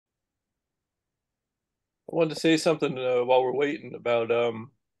I wanted to say something while we're waiting about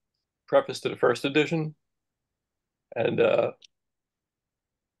preface to the first edition, and the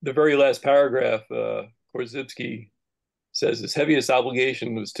very last paragraph. Korzybski says his heaviest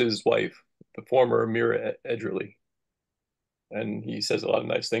obligation was to his wife, the former Amira Edgerly, and he says a lot of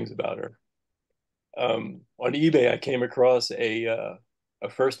nice things about her. On eBay, I came across a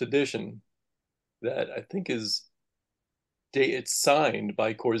first edition that I think is it's signed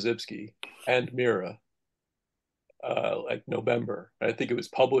by Korzybski and Mira, like November. I think it was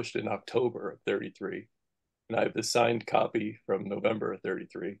published in October of 33. And I have the signed copy from November of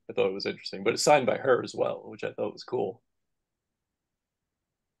 33. I thought it was interesting, but it's signed by her as well, which I thought was cool.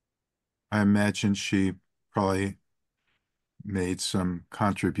 I imagine she probably made some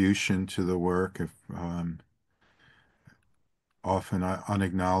contribution to the work, if often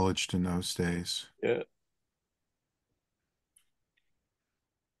unacknowledged in those days. Yeah.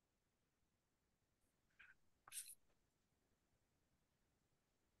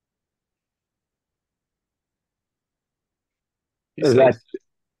 He says, That's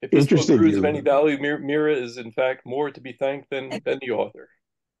if this book interesting. proves of any You value, Mira is in fact more to be thanked than the author.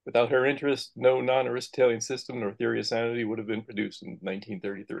 Without her interest, no non-Aristotelian system nor theory of sanity would have been produced in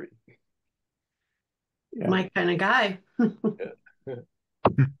 1933. Yeah. My kind of guy. Yeah.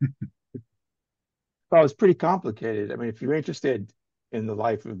 Well, it's pretty complicated. I mean, if you're interested in the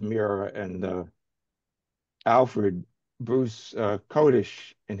life of Mira and Alfred, Bruce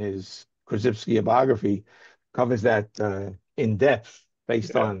Kodish in his Korzybski biography covers that in depth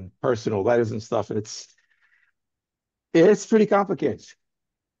based Yeah. on personal letters and stuff. And it's pretty complicated.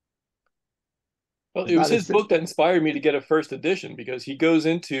 Well, It's it was not his as book that inspired me to get a first edition because he goes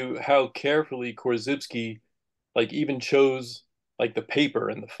into how carefully Korzybski like even chose like the paper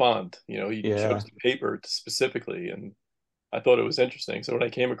and the font. He chose yeah. the paper specifically, and I thought it was interesting. So when I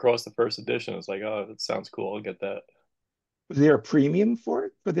came across the first edition, I was like, "Oh, that sounds cool. I'll get that." Was there a premium for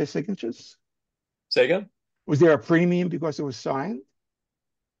it for their signatures? Say again? Was there a premium because it was signed?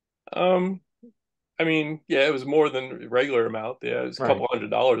 Um, I mean, yeah, it was more than regular amount. Yeah, it was a Right. couple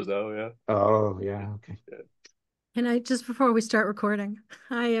 $100 though. Yeah. Oh, yeah. Okay. Can I just before we start recording?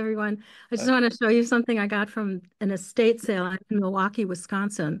 Hi, everyone. I just Uh, want to show you something I got from an estate sale in Milwaukee,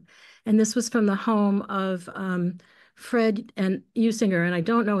 Wisconsin. And this was from the home of Fred and Usinger, and I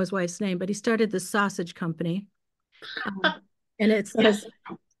don't know his wife's name, but he started this sausage company. Um, and it Yes, says,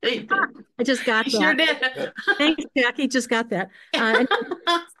 they did. I just got I sure that. did. Thanks, Jackie, just got that.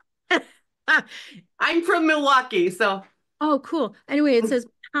 I'm from Milwaukee, so Oh, cool. Anyway, it says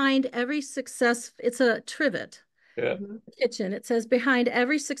behind every success, it's a trivet. yeah. Mhm. Kitchen. It says, behind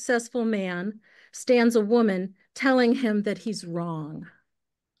every successful man stands a woman telling him that he's wrong.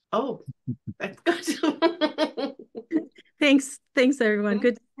 Oh, that's good. Thanks, everyone.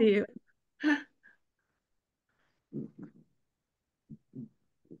 Good to see you.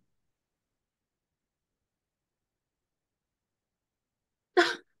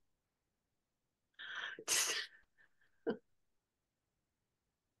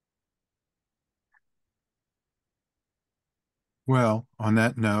 Well, on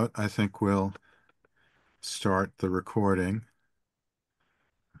that note, I think we'll start the recording.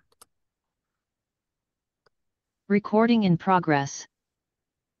 Recording in progress.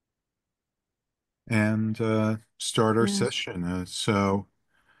 And start our Yeah. session. So,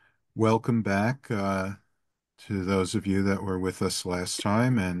 welcome back to those of you that were with us last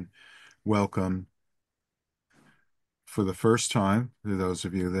time, and welcome for the first time to those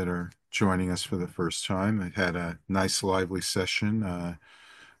of you that are joining us for the first time. I had a nice, lively session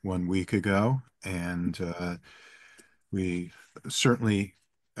 1 week ago, and we certainly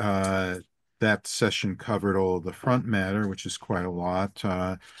that session covered all of the front matter, which is quite a lot.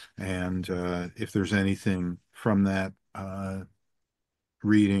 And if there's anything from that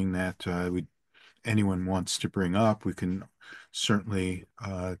reading that anyone wants to bring up, we can certainly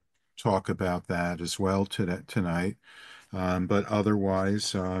talk about that as well tonight. But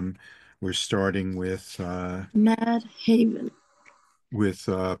otherwise, we're starting Mad Haven. with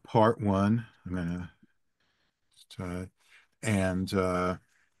part one. I'm gonna uh,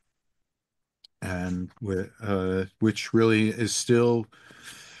 and with which really is still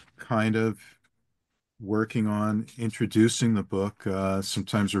kind of working on introducing the book,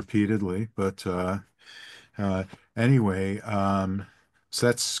 sometimes repeatedly. But uh, anyway, so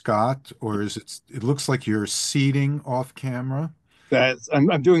that's Scott, or is it? It looks like you're seating off camera.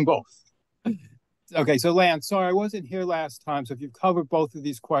 I'm doing both. Okay, so Lance, sorry I wasn't here last time. So if you've covered both of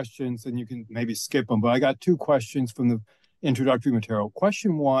these questions, then you can maybe skip them. But I got two questions from the introductory material.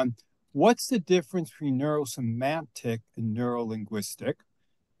 Question one, what's the difference between neurosemantic and neurolinguistic?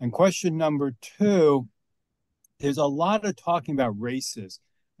 And question number two, there's a lot of talking about races.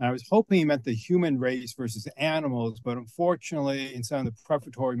 And I was hoping he meant the human race versus animals, but unfortunately, in some of the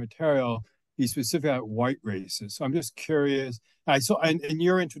prefatory material, he specifically about white races. So I'm just curious. I saw in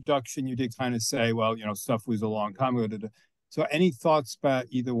your introduction, you did kind of say, well, stuff was a long time ago. So any thoughts about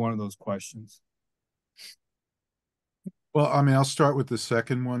either one of those questions? Well, I mean, I'll start with the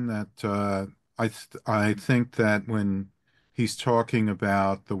second one that I think that when he's talking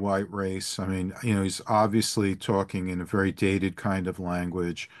about the white race, I mean, he's obviously talking in a very dated kind of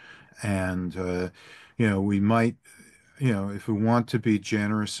language, and we might, if we want to be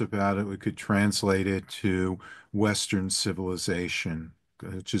generous about it, we could translate it to Western civilization,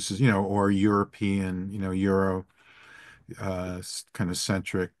 which is, or European, Euro kind of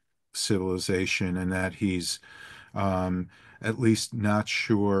centric civilization, and that he's um, at least not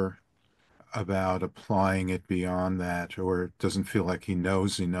sure about applying it beyond that, or doesn't feel like he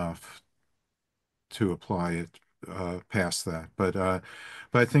knows enough to apply it past that. But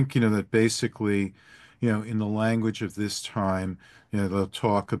I think that basically, in the language of this time, they'll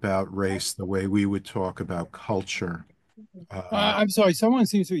talk about race the way we would talk about culture. I'm sorry, someone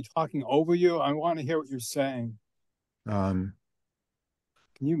seems to be talking over you. I want to hear what you're saying. Um,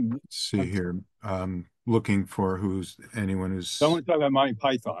 Can you? see here, looking for anyone who's. Someone talking about Monty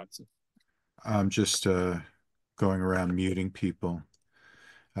Python. I'm just going around muting people.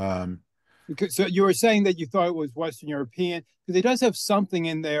 Um, So you were saying that you thought it was Western European because it does have something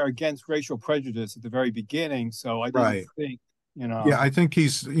in there against racial prejudice at the very beginning. So I didn't right. think, Yeah, I think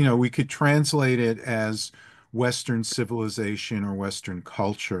we could translate it as Western civilization or Western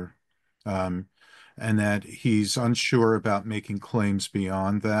culture, um, and that he's unsure about making claims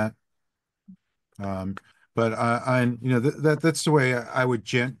beyond that. Um, but that's the way I would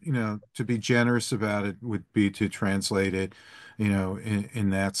to be generous about it would be to translate it, in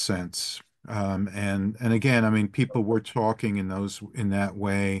that sense. And again, I mean, people were talking in that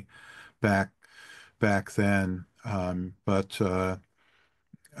way back back then. But uh,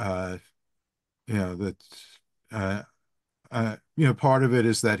 that uh, part of it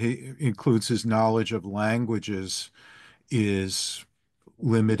is that he includes his knowledge of languages is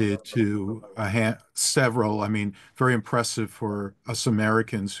limited to several. I mean, very impressive for us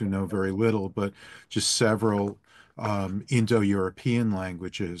Americans who know very little, but just several Indo-European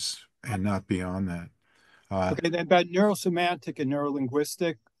languages and not beyond that. okay. Then about neurosemantic and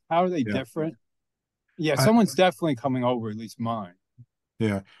neurolinguistic, how are they Yeah. different? Yeah, I, someone's definitely coming over, at least mine.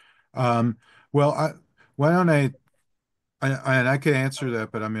 yeah. Um, well, why don't and I could answer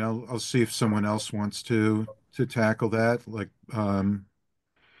that, but I mean, I'll see if someone else wants to tackle that. Like,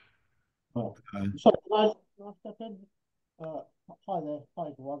 Oh, uh, sorry, can I step in? Uh, Hi there, hi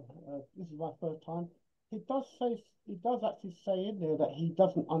everyone. This is my first time. He does actually say in there that he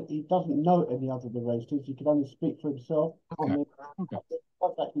doesn't know any other of the races. He can only speak for himself. I Okay. mean, Okay. he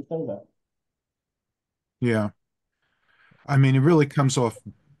does actually say that. yeah. I mean, it really comes off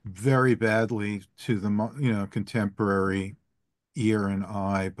very badly to the contemporary ear and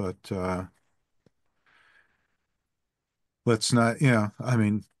eye, but let's not. I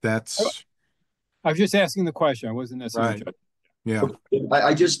mean, that's I was just asking the question. I wasn't necessarily right. judging. Yeah.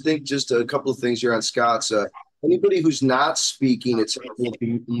 I just think just a couple of things here on Scott's. Anybody who's not speaking, it's helpful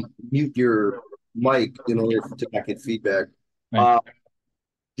if you mute your mic in order to not get feedback. Right. Uh,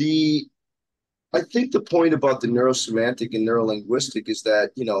 the I think the point about the neurosemantic and neurolinguistic is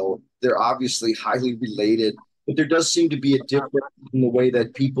that, they're obviously highly related, but there does seem to be a difference in the way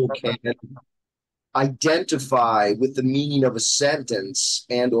that people can identify with the meaning of a sentence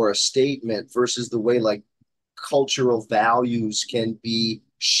and or a statement versus the way like cultural values can be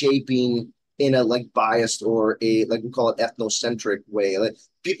shaping in a like biased or a like we call it ethnocentric way. Like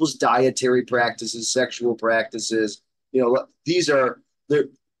people's dietary practices, sexual practices, these are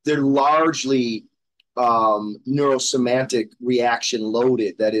they're largely neurosemantic reaction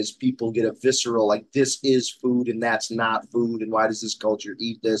loaded. That is, people get a visceral like this is food and that's not food, and why does this culture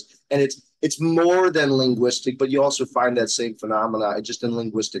eat this? And it's more than linguistic, but you also find that same phenomena just in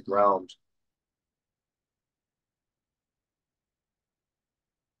linguistic realms.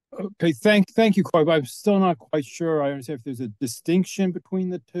 Okay, thank you, Corey. But I'm still not quite sure. I understand if there's a distinction between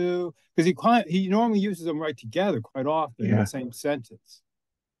the two because he normally uses them right together quite often in Yeah. the same sentence.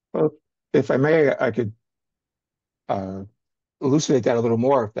 Well, if I may, I could uh, elucidate that a little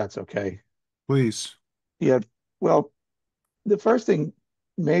more, if that's okay. Please. Yeah. Well, the first thing,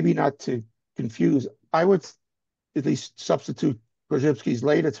 maybe not to confuse, I would at least substitute Grzybycki's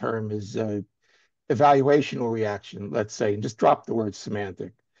later term is evaluational reaction, let's say, and just drop the word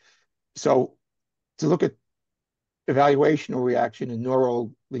semantic. So to look at evaluational reaction and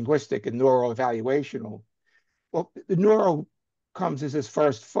neuro linguistic and neuro evaluational, well, the neuro comes as his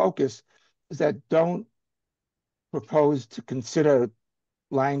first focus, is that don't propose to consider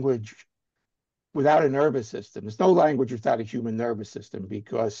language without a nervous system. There's no language without a human nervous system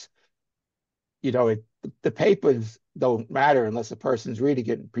because, the papers don't matter unless a person's reading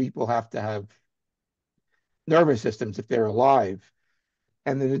it. And people have to have nervous systems if they're alive.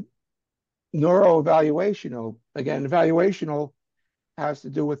 And the neuroevaluational, again, evaluational has to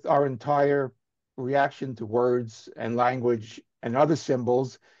do with our entire reaction to words and language and other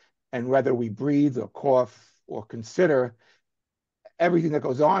symbols, and whether we breathe or cough or consider everything that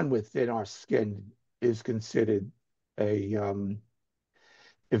goes on within our skin is considered a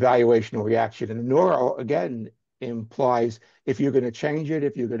evaluational reaction. And neuro, again, implies if you're going to change it,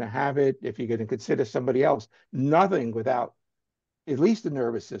 if you're going to have it, if you're going to consider somebody else, nothing without at least the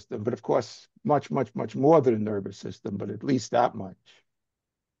nervous system, but of course, much, much, much more than a nervous system, but at least that much.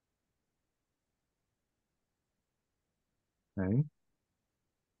 Okay.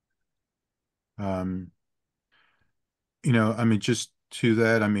 Um, I mean, just to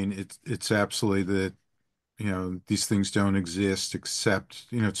that, I mean, it's absolutely that, these things don't exist except,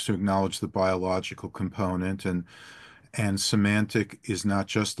 to acknowledge the biological component, and semantic is not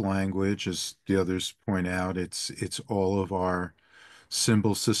just language, as the others point out. It's all of our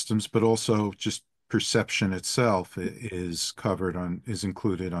symbol systems, but also just perception itself is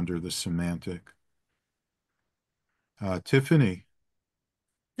included under the semantic. Tiffany.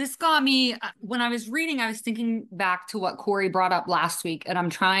 This got me when I was reading, I was thinking back to what Corey brought up last week, and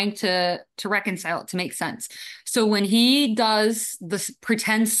I'm trying to reconcile it to make sense. So when he does this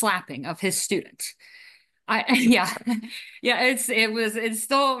pretend slapping of his student, yeah, yeah, it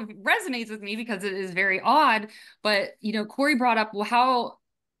still resonates with me because it is very odd. But Corey brought up, well, how,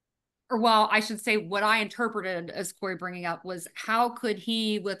 or well, I should say what I interpreted as Corey bringing up was how could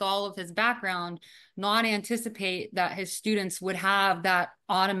he, with all of his background, not anticipate that his students would have that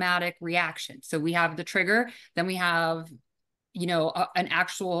automatic reaction? So we have the trigger, then we have, an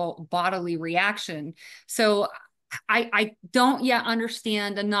actual bodily reaction. So I don't yet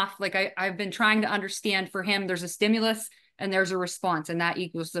understand enough. Like I've been trying to understand for him, there's a stimulus and there's a response, and that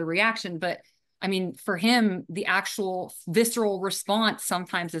equals the reaction. But I mean, for him, the actual visceral response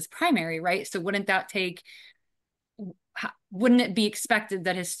sometimes is primary, right? So wouldn't it be expected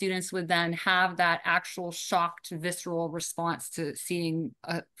that his students would then have that actual shocked visceral response to seeing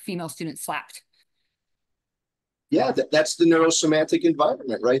a female student slapped? Yeah, that's the neurosemantic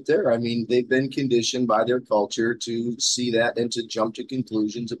environment right there. I mean, they've been conditioned by their culture to see that and to jump to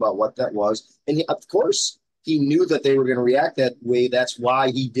conclusions about what that was. And of course, he knew that they were going to react that way. That's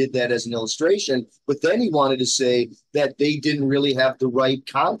why he did that as an illustration. But then he wanted to say that they didn't really have the right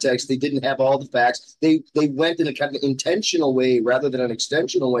context. They didn't have all the facts. They went in a kind of intentional way rather than an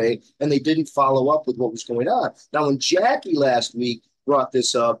extensional way, and they didn't follow up with what was going on. Now, when Jackie last week brought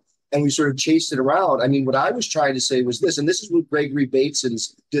this up, and we sort of chased it around. I mean, what I was trying to say was this, and this is what Gregory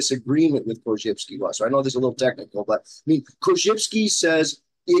Bateson's disagreement with Korzybski was. So I know this is a little technical, but I mean, Korzybski says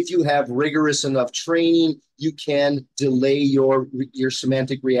if you have rigorous enough training, you can delay your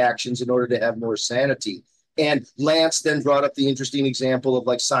semantic reactions in order to have more sanity. And Lance then brought up the interesting example of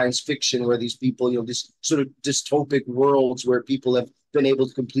like science fiction, where these people, this sort of dystopic worlds where people have been able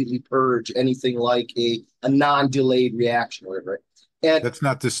to completely purge anything like a non-delayed reaction or whatever. And That's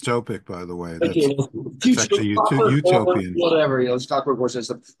not dystopic, by the way. okay, That's actually utopian. whatever, it's Clockwork Orange and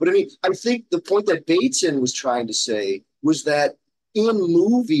stuff. But I mean, I think the point that Bateson was trying to say was that in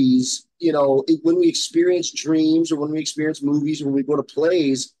movies, when we experience dreams or when we experience movies or when we go to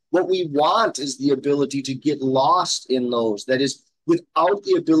plays, what we want is the ability to get lost in those. That is, without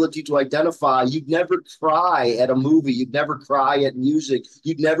the ability to identify, you'd never cry at a movie. You'd never cry at music.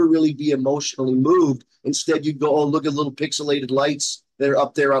 You'd never really be emotionally moved. Instead, you'd go, oh, look at little pixelated lights that are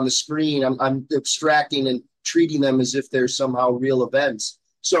up there on the screen. I'm abstracting and treating them as if they're somehow real events.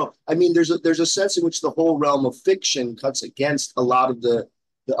 So, I mean, there's a sense in which the whole realm of fiction cuts against a lot of the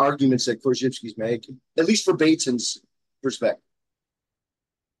arguments that Korzybski's making, at least for Bateson's perspective.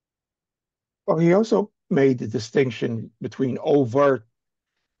 Well, he also made the distinction between overt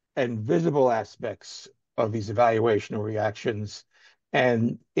and visible aspects of these evaluational reactions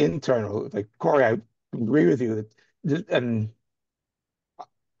and internal. Like Corey, I agree with you that, and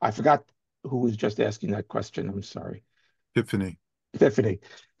I forgot who was just asking that question. I'm sorry. Tiffany. Tiffany,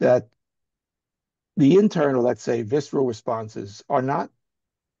 that the internal, let's say, visceral responses are not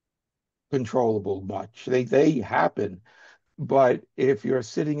controllable much. They happen. But if you're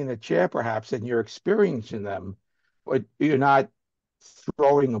sitting in a chair, perhaps, and you're experiencing them, but you're not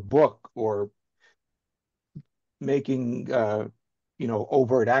throwing a book or making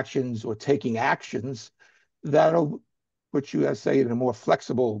overt actions or taking actions, that'll put you, let's say, in a more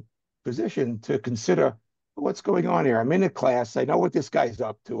flexible position to consider what's going on here. I'm in a class. I know what this guy's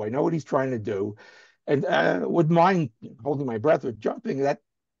up to. I know what he's trying to do, and wouldn't mind holding my breath or jumping. That,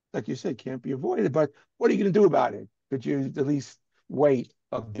 like you said, can't be avoided. But what are you going to do about it? Could you at least wait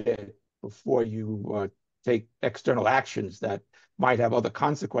a bit before you take external actions that might have other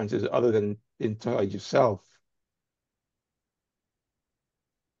consequences other than entirely yourself?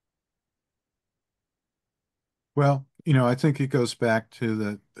 Well, I think it goes back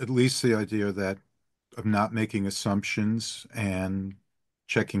to at least the idea that of not making assumptions and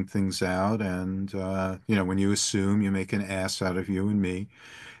checking things out. And, when you assume, you make an ass out of you and me.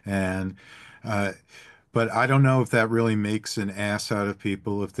 And, uh, but I don't know if that really makes an ass out of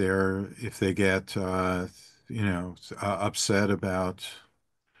people if they get, upset about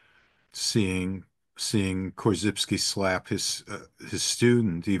seeing, seeing Korzybski slap his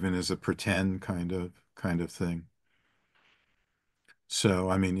student, even as a pretend kind of thing. So,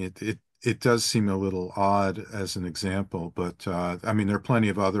 I mean, it does seem a little odd as an example, but I mean, there are plenty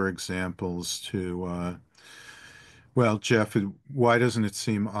of other examples to. Well, Jeff, why doesn't it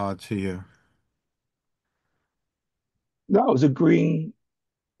seem odd to you? No, I was agreeing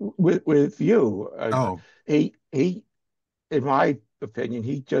with you. Oh, He, in my opinion,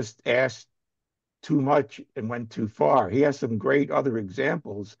 he just asked too much and went too far. He has some great other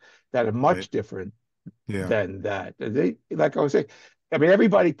examples that are right. much different Yeah, than that. Like I was saying, I mean,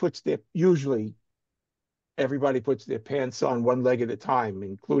 everybody puts their pants on one leg at a time,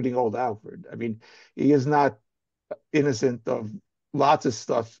 including old Alfred. I mean, he is not innocent of lots of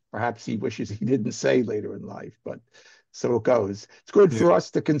stuff perhaps he wishes he didn't say later in life, but so it goes. It's good for yeah,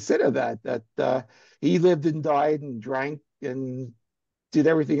 us to consider that he lived and died and drank and did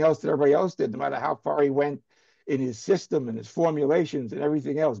everything else that everybody else did, no matter how far he went in his system and his formulations and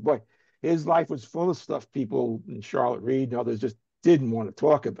everything else. But his life was full of stuff people in Charlotte Reed and others just didn't want to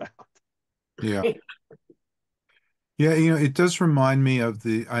talk about. yeah. Yeah, it does remind me of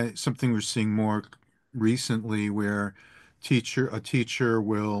something we're seeing more recently where a teacher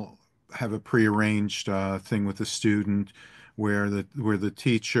will have a prearranged thing with a student where the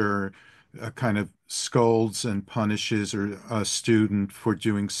teacher kind of scolds and punishes a student for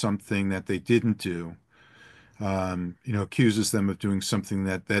doing something that they didn't do. Accuses them of doing something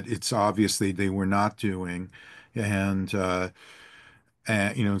that it's obviously they were not doing, and sends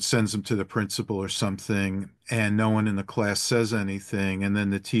them to the principal or something, and no one in the class says anything, and then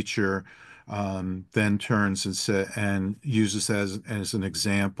the teacher then turns and uses as an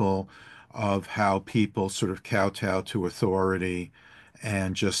example of how people sort of kowtow to authority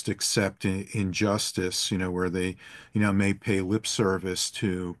and just accept injustice, where they, may pay lip service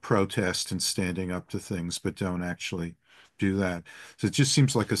to protest and standing up to things, but don't actually do that. So it just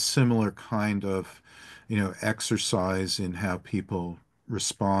seems like a similar kind of, exercise in how people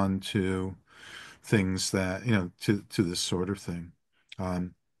respond to things that, to this sort of thing.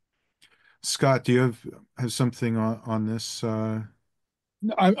 Um, Scott, do you have something on this? No,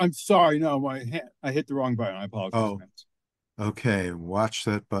 I'm sorry. No, I hit the wrong button. I apologize, Oh, man. okay. Watch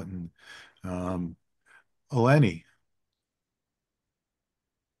that button. Um, Eleni,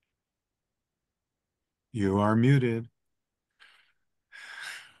 you are muted.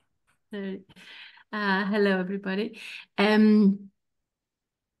 Uh, Hello, everybody. Um,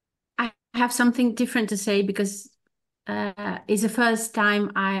 I have something different to say because it's the first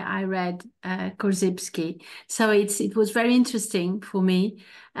time I read Korzybski. So it was very interesting for me,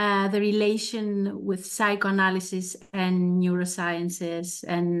 the relation with psychoanalysis and neurosciences.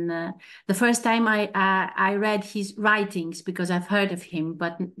 And the first time I read his writings because I've heard of him,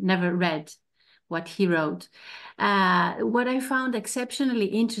 but never read what he wrote. What I found exceptionally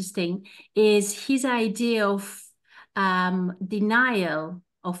interesting is his idea of denial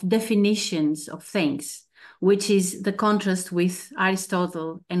of definitions of things, which is the contrast with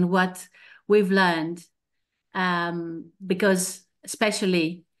Aristotle and what we've learned. Because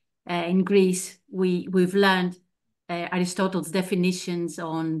especially in Greece, we've learned Aristotle's definitions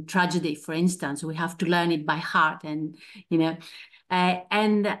on tragedy, for instance. We have to learn it by heart, and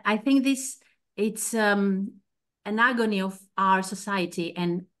and I think it's an agony of our society,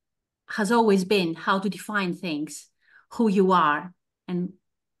 and has always been how to define things, who you are, and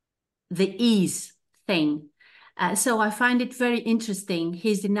the is thing. So I find it very interesting,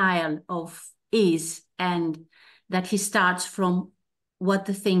 his denial of is, and that he starts from what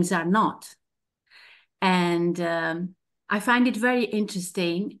the things are not. And I find it very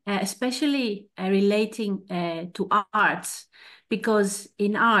interesting, especially relating to arts, because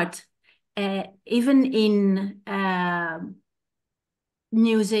in art, even in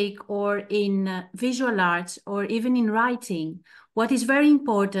music or in visual arts or even in writing, what is very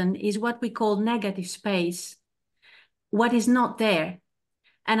important is what we call negative space, what is not there.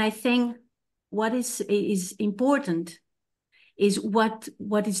 And I think what is important is what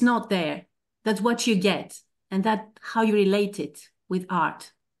is not there. That's what you get, and that how you relate it with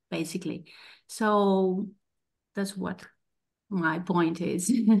art, basically. So that's what my point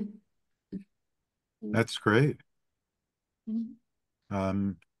is. That's great.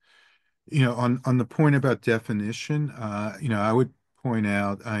 Um, on the point about definition, I would point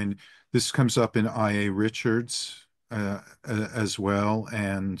out, this comes up in I.A. Richards as well,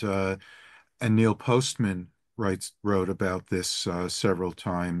 and Neil Postman wrote about this several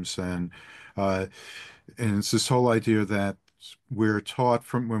times, uh, and it's this whole idea that we're taught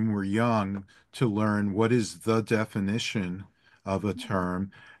from when we're young to learn what is the definition of a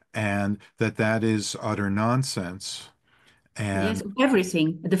term, and that is utter nonsense. Yes, And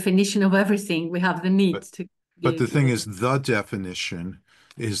everything, a definition of everything. We have the need but to but the give. thing is, the definition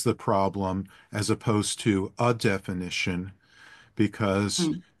is the problem as opposed to a definition, because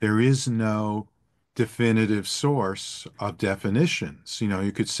Mm. there is no definitive source of definitions.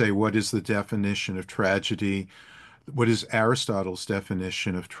 You could say, what is the definition of tragedy? What is Aristotle's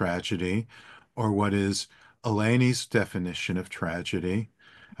definition of tragedy? Or what is Eleni's definition of tragedy?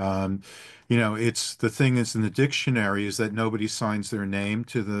 Um, it's the thing is in the dictionary is that nobody signs their name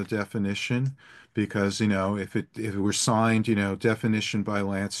to the definition because, if it were signed, definition by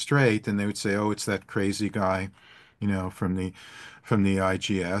Lance Strate, then they would say, oh, it's that crazy guy, from the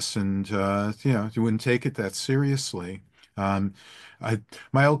IGS, and you wouldn't take it that seriously. Um,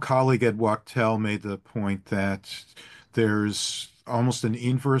 my old colleague Ed Wachtel made the point that there's almost an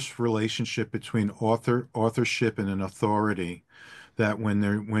inverse relationship between authorship and an authority. That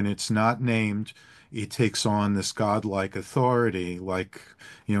when it's not named, it takes on this godlike authority. Like,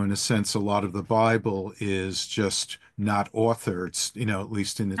 in a sense, a lot of the Bible is just not authored, at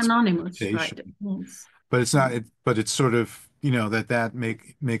least in its Anonymous, right? presentation. Yes. But it's not, but it's sort of, that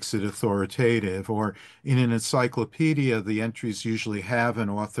makes it authoritative. Or in an encyclopedia, the entries usually have an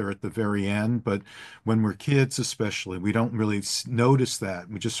author at the very end. But when we're kids, especially, we don't really notice that.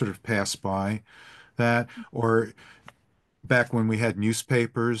 We just sort of pass by that. Or back when we had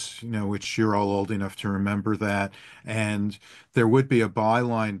newspapers, which you're all old enough to remember that, and there would be a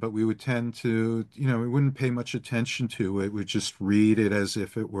byline, but we would tend to, we wouldn't pay much attention to it. We'd just read it as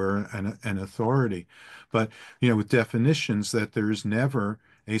if it were an authority. But, with definitions, that there's never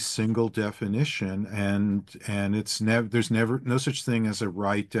a single definition, and there's never no such thing as a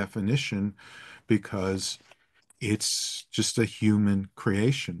right definition because it's just a human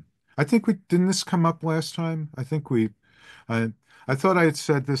creation. I think we didn't this come up last time? I I thought I had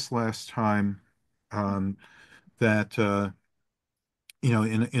said this last time, that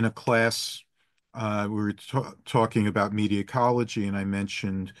in a class, we were talking about media ecology, and I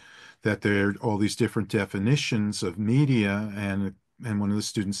mentioned that there are all these different definitions of media, and one of the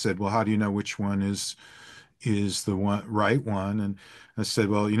students said, "Well, how do you know which one is the right one?" And I said,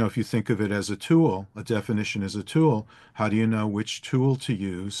 "Well, if you think of it as a tool, a definition is a tool. How do you know which tool to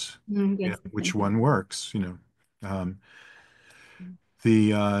use? Yes, Which definitely. one works? Um,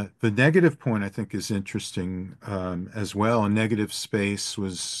 the negative point I think is interesting, as well. And negative space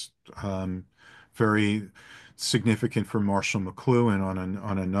was very significant for Marshall McLuhan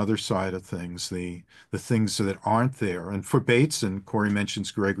on another side of things, the things that aren't there. And for Bateson, Corey mentions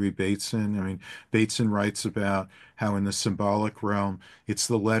Gregory Bateson. I mean, Bateson writes about how in the symbolic realm, it's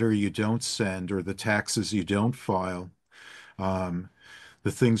the letter you don't send or the taxes you don't file. Um,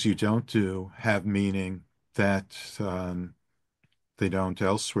 the things you don't do have meaning that they don't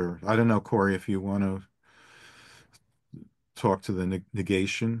elsewhere. I don't know, Corey, if you want to talk to the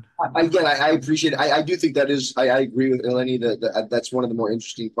negation. Again, I appreciate it. I do think that is, I agree with Eleni that that's one of the more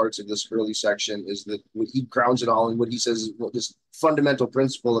interesting parts of this early section is that what he grounds it all in what he says is this fundamental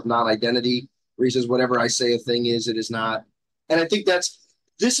principle of non-identity, where he says, whatever I say a thing is, it is not. And I think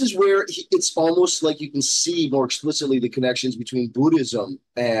this is where it's almost like you can see more explicitly the connections between Buddhism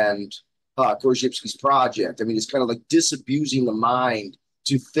and Korzybski's project. I mean, it's kind of like disabusing the mind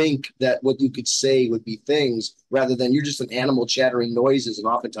to think that what you could say would be things rather than you're just an animal chattering noises. And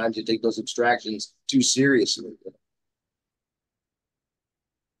oftentimes you take those abstractions too seriously.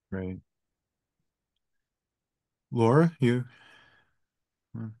 Right. Laura, you?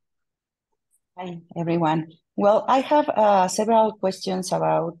 Hi, everyone. Well, I have several questions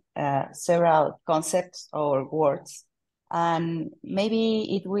about several concepts or words, and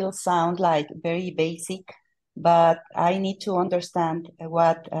maybe it will sound like very basic, but I need to understand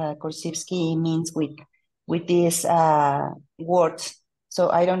what Korzybski means with these words. So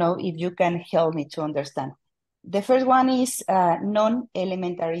I don't know if you can help me to understand. The first one is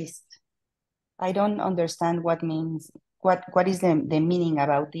non-elementarist. I don't understand what is the meaning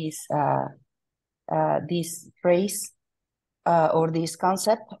about this phrase or this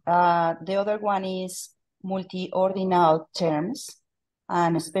concept. The other one is multi-ordinal terms,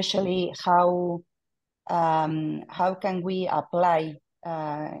 and especially how can we apply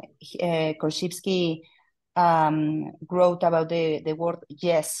Korzybski wrote about the word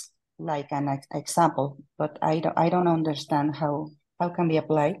yes, like an example, but I don't understand how can be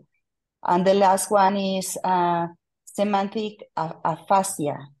applied. And the last one is semantic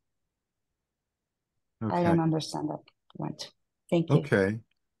aphasia. Okay. I don't understand that one. Thank you. Okay.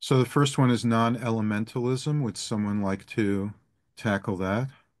 So the first one is non-elementalism. Would someone like to tackle that?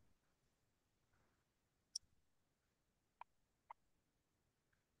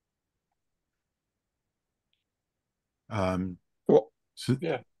 Well, So,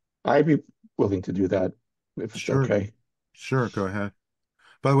 Yeah. I'd be willing to do that if it's sure, okay. sure, go ahead.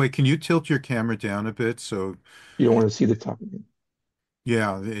 By the way, can you tilt your camera down a bit so You don't want to see the top.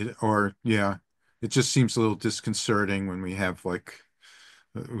 yeah, yeah, it just seems a little disconcerting when we have like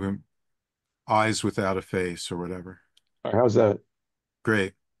uh, eyes without a face or whatever. All right, how's that?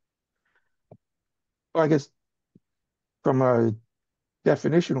 Great. Well, I guess from a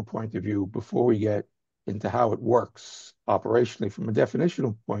definitional point of view, before we get into how it works operationally, from a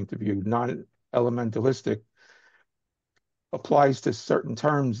definitional point of view, non-elementalistic applies to certain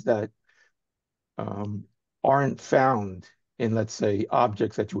terms that um, aren't found in, let's say,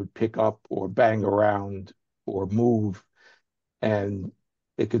 objects that you would pick up or bang around or move, and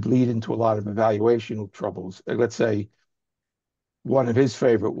it could lead into a lot of evaluational troubles. Let's say one of his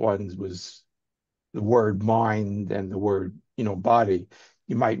favorite ones was the word mind and the word, body.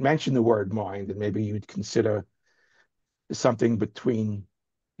 You might mention the word mind, and maybe you'd consider something between,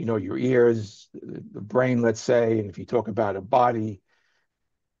 your ears, the brain, let's say, and if you talk about a body,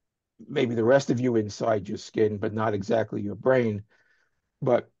 maybe the rest of you inside your skin, but not exactly your brain.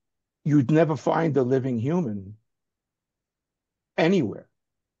 But you'd never find a living human anywhere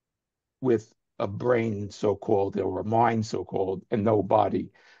with a brain, so called, or a mind, so called, and no body,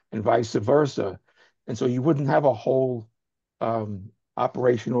 and vice versa. And so you wouldn't have a whole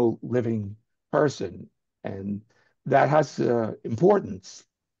operational living person. And that has importance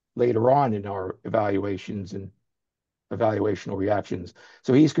later on in our evaluations and evaluational reactions.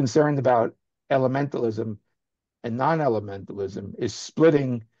 So he's concerned about elementalism, and non-elementalism is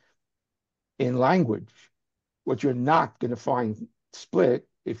splitting in language. What you're not going to find split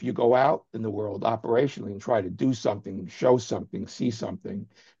if you go out in the world operationally and try to do something, show something, see something.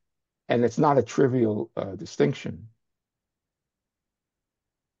 And it's not a trivial distinction.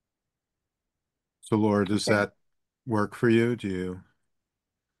 So Laura, does Okay. that work for you?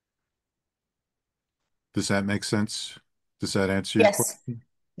 Does that make sense? Does that answer your Yes. question?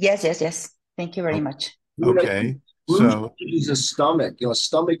 Yes. Thank you very Oh, much. okay. Bruce So, uses a stomach.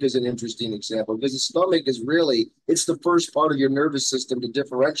 Stomach is an interesting example because the stomach is really, it's the first part of your nervous system to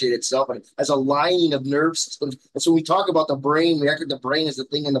differentiate itself as a lining of nerve systems. And so when we talk about the brain, we act like the brain is the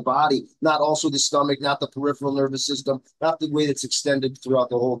thing in the body, not also the stomach, not the peripheral nervous system, not the way that's extended throughout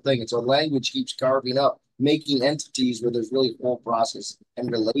the whole thing. And so language keeps carving up, making entities where there's really a whole process and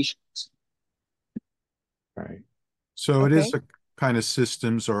relations. Right. so it is Okay. a kind of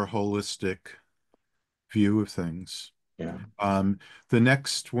systems or holistic view of things. Yeah. Um, the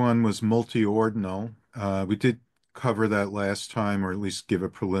next one was multi-ordinal. We did cover that last time, or at least give a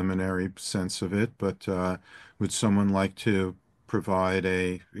preliminary sense of it, but would someone like to provide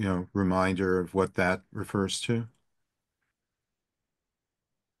a, reminder of what that refers to?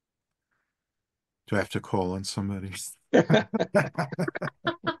 Do I have to call on somebody?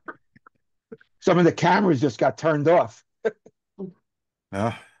 Some of the cameras just got turned off.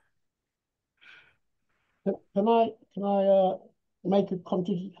 Ah, Can I make a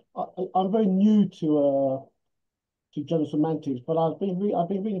contribution? I'm very new to gender semantics, but I've been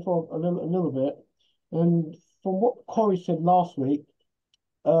reading for a little bit, and from what Corey said last week,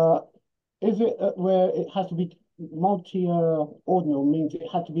 uh, is it where it has to be multi ordinal means it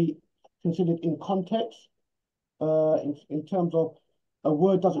had to be considered in context, in terms of a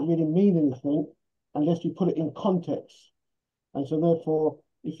word doesn't really mean anything unless you put it in context, and so therefore,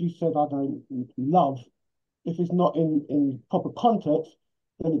 if you said I don't love, if it's not in proper context,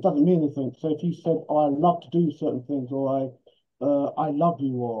 then it doesn't mean anything. So if you said, "Oh, I love to do certain things," or I love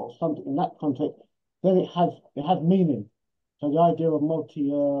you," or something in that context, then it has meaning. So the idea of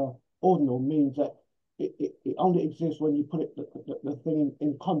multi ordinal means that it only exists when you put the thing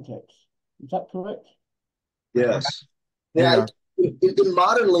in context. Is that correct? Yes. Yeah, yeah. in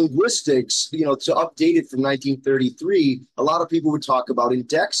modern linguistics, to update it from 1933, a lot of people would talk about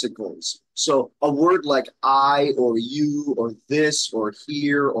indexicals. So a word like I or you or this or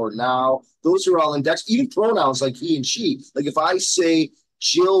here or now, those are all index. Even pronouns like he and she. Like if I say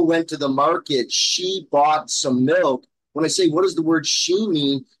Jill went to the market, she bought some milk. When I say what does the word she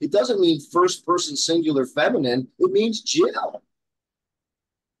mean, it doesn't mean first person singular feminine. It means Jill.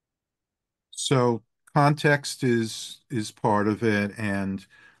 So context is part of it, and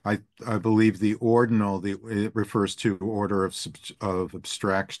I believe the ordinal it refers to order of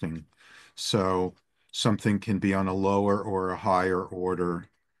abstraction. So something can be on a lower or a higher order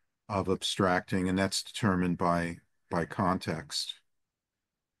of abstracting, and that's determined by context.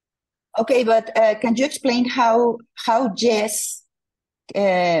 Okay, but can you explain how yes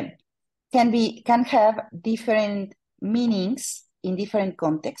uh, can have different meanings in different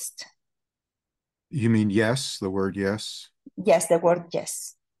contexts? You mean yes, the word yes? Yes, the word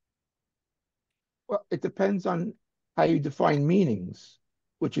yes. Well, it depends on how you define meanings,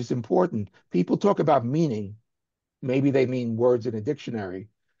 which is important. People talk about meaning. Maybe they mean words in a dictionary,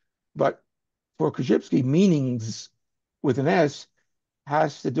 but for Krzyzewski, meanings with an S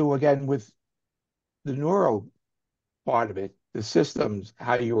has to do again with the neural part of it, the systems,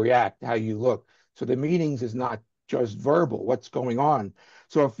 how you react, how you look. So the meanings is not just verbal, what's going on.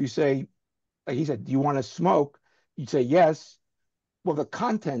 So if you say, like he said, do you want to smoke? You'd say yes. Well, the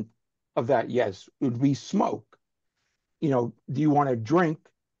content of that yes would be smoke. Do you want to drink?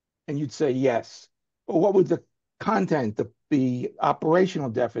 And you'd say yes. Well, what would the content, the operational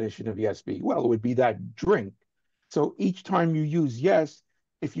definition of yes be? Well, it would be that drink. So each time you use yes,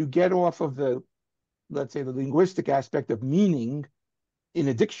 if you get off of let's say, the linguistic aspect of meaning in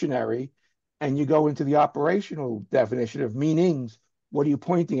a dictionary, and you go into the operational definition of meanings, what are you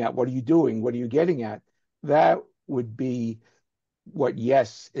pointing at? What are you doing? What are you getting at? That would be what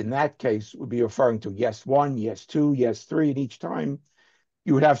yes in that case would be referring to. Yes one, yes two, yes three, and each time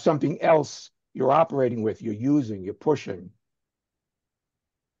you would have something else you're operating with, you're using, you're pushing.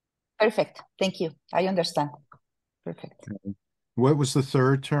 Perfect. Thank you. I understand. Perfect. What was the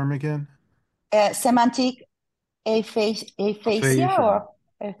third term again? Semantic aphasia Aphasia. or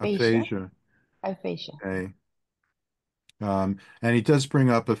aphasia? Aphasia. Aphasia. Okay. And he does bring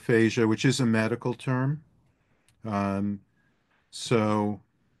up aphasia, which is a medical term. Um, so,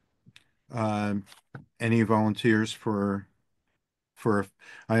 um, any volunteers for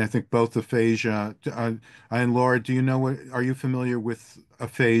I think both aphasia and Laura, do you know are you familiar with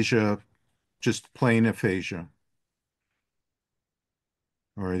aphasia, just plain aphasia,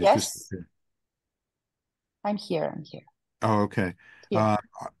 or is this? Yes, I'm here. I'm here. Oh, okay. Here. Uh,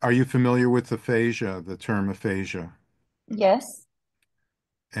 are you familiar with aphasia, the term aphasia, Yes,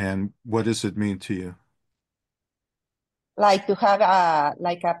 and what does it mean to you? like to have a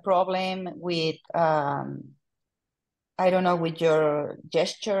problem with I don't know, with your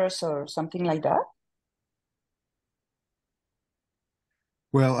gestures or something like that.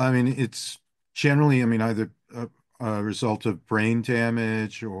 Well, I mean, it's generally, I mean, either a result of brain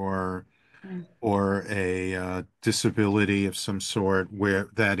damage Mm. or a disability of some sort where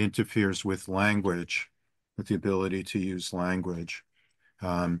that interferes with language, with the ability to use language.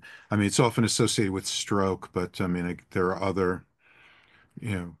 Um, I mean, it's often associated with stroke, but I mean, there are other,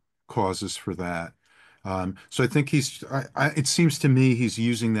 you know, causes for that. So I think it seems to me he's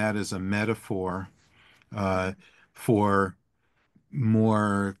using that as a metaphor uh, for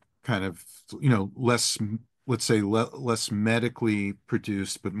more kind of, less, let's say, less medically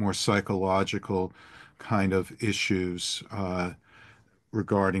produced, but more psychological kind of issues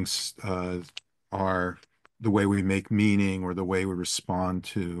regarding our the way we make meaning or the way we respond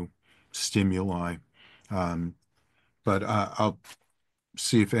to stimuli. Um, but I'll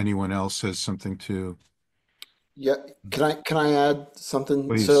see if anyone else has something to. Yeah, can I add something?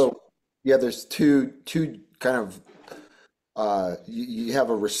 Please. So, yeah, there's two kind of you have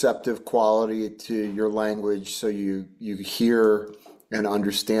a receptive quality to your language, so you hear and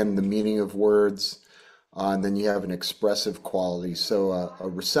understand the meaning of words, and then you have an expressive quality. So, a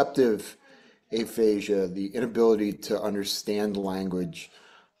receptive aphasia, the inability to understand language,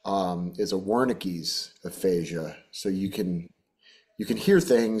 is a Wernicke's aphasia. So you can hear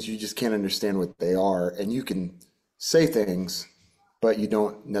things, you just can't understand what they are, and you can say things, but you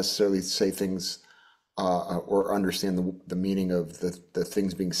don't necessarily say things or understand the meaning of the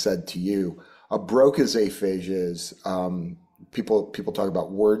things being said to you. A Broca's aphasia is people talk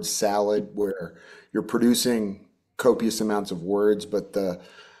about word salad, where you're producing copious amounts of words, but the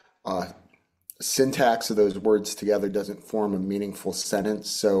syntax of those words together doesn't form a meaningful sentence.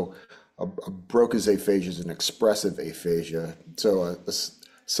 So a Broca's aphasia is an expressive aphasia. So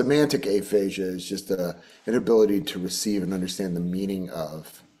semantic aphasia is just a inability to receive and understand the meaning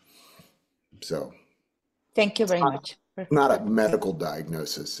of. So Thank you very not, much. not a medical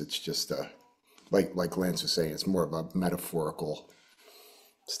diagnosis. It's just like Lance was saying, it's more of a metaphorical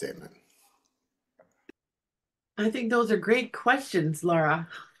statement. I think those are great questions, Laura.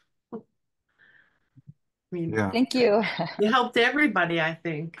 I mean, Yeah. Thank you. you helped everybody, I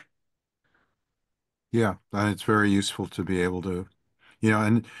think. Yeah, and it's very useful to be able to,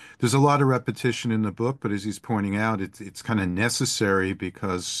 and there's a lot of repetition in the book, but as he's pointing out, it's kind of necessary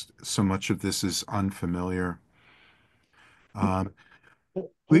because so much of this is unfamiliar. Um, Can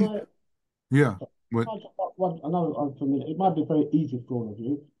we, yeah, what, I just got another one for a minute? It might be very easy for all of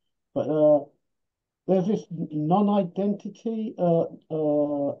you, but there's this non-identity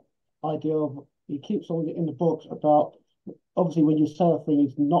idea of he keeps on in the books about obviously when you say a thing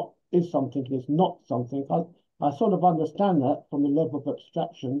is something and it's not something. I sort of understand that from the level of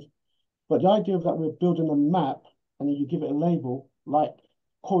abstractions, but the idea of that we're building a map and then you give it a label, like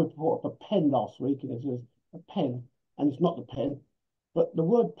Corey brought up a pen last week and it says a pen and it's not the pen. But the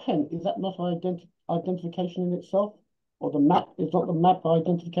word pen, is that not identification in itself? Or the map is not the map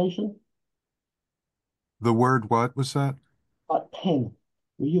identification? the word what was that? Like pen.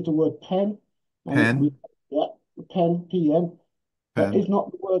 We use the word pen and Pen, yeah, pen, P-N, but pen. is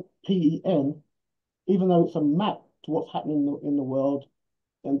not the word P-E-N, even though it's a map to what's happening in the world,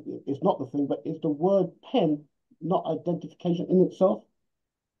 and it's not the thing, but is the word pen not identification in itself?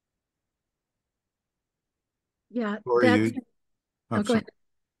 Yeah, Or that's, oh, I'm go sorry, ahead.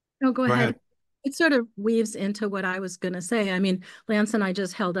 No, go go ahead. ahead. It sort of weaves into what I was going to say. I mean, Lance and I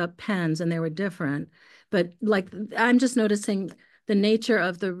just held up pens and they were different, but like I'm just noticing the nature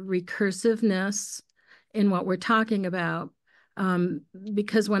of the recursiveness in what we're talking about.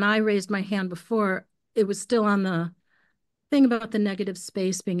 Because when I raised my hand before, it was still on the thing about the negative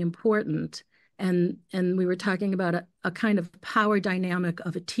space being important. And we were talking about a kind of power dynamic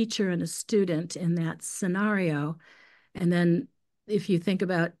of a teacher and a student in that scenario. And then if you think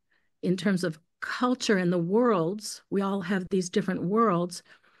about in terms of culture and the worlds, we all have these different worlds.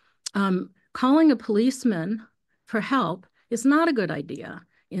 Calling a policeman for help is not a good idea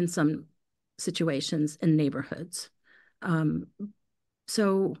in some situations in neighborhoods. Um,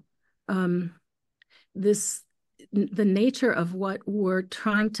 so this the nature of what we're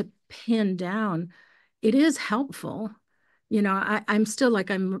trying to pin down, it is helpful. I'm still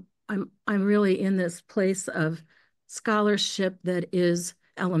like I'm really in this place of scholarship that is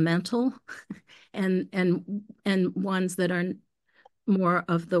elemental and ones that are more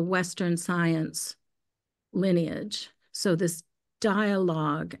of the Western science lineage. So this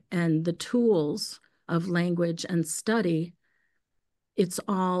dialogue and the tools of language and study, it's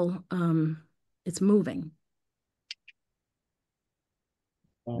all it's moving.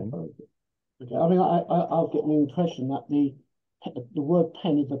 Okay. I mean, I'll get the impression that the word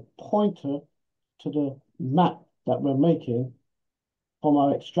pen is a pointer to the map that we're making from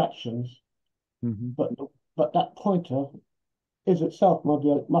our extractions, Mhm. but that pointer is itself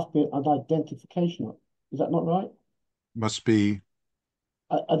must be an identification. Is that not right? Must be.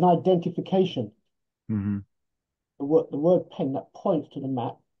 An identification. Mhm. The word pen that points to the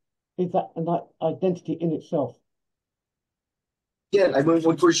map is that an identity in itself. Yeah, I mean,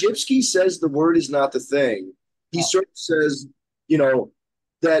 when Korzybski says the word is not the thing, he Oh, sort of says, you know,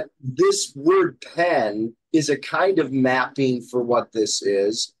 that this word pen is a kind of mapping for what this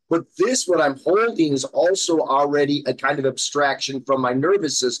is. But this, what I'm holding, is also already a kind of abstraction from my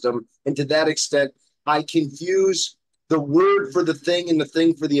nervous system. And to that extent, I confuse the word for the thing and the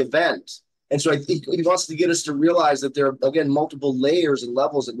thing for the event. And so I think he wants to get us to realize that there are, again, multiple layers and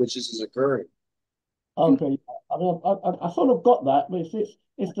levels at which this is occurring. okay. I mean, I sort of got that, but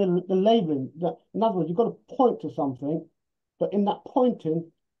it's the labeling. In other words, you've got to point to something, but in that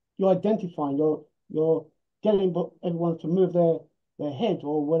pointing, you're identifying, you're getting everyone to move their head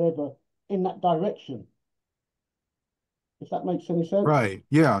or whatever in that direction. If that makes any sense. Right.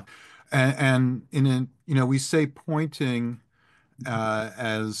 Yeah. And we say pointing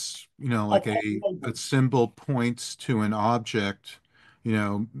as, like Okay, a label. symbol points to an object, you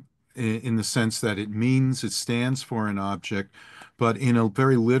know, in the sense that it stands for an object, but in a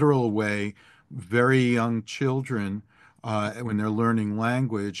very literal way, very young children, when they're learning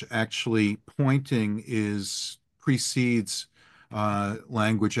language, actually pointing is precedes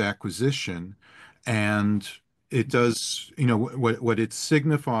language acquisition. And it does, what it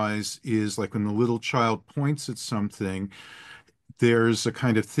signifies is like when the little child points at something, there's a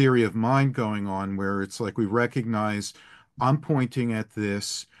kind of theory of mind going on where it's like we recognize I'm pointing at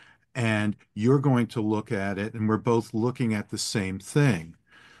this and you're going to look at it, and we're both looking at the same thing.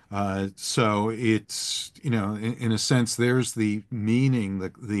 So it's, in a sense, there's the meaning,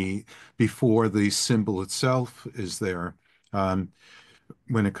 the before the symbol itself is there, um,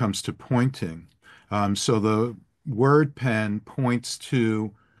 when it comes to pointing. So the word pen points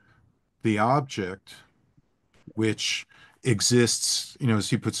to the object, which exists, as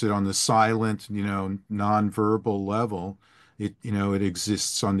he puts it, on the silent, nonverbal level. It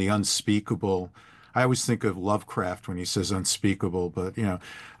exists on the unspeakable. I always think of Lovecraft when he says unspeakable, but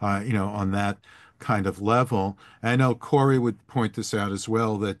on that kind of level. I know Corey would point this out as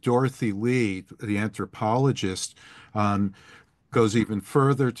well, that Dorothy Lee, the anthropologist, um, goes even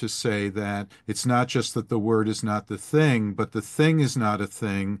further to say that it's not just that the word is not the thing, but the thing is not a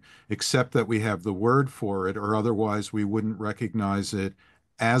thing except that we have the word for it, or otherwise we wouldn't recognize it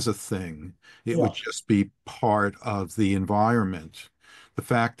as a thing. It would Yeah. just be part of the environment. The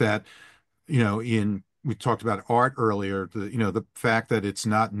fact that, we talked about art earlier, the fact that it's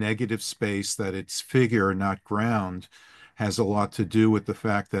not negative space, that it's figure, not ground, has a lot to do with the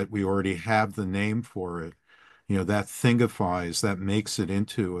fact that we already have the name for it. That thingifies, that makes it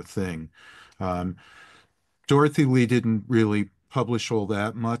into a thing. Um, Dorothy Lee didn't really publish all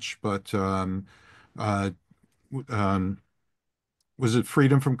that much, but uh, um, was it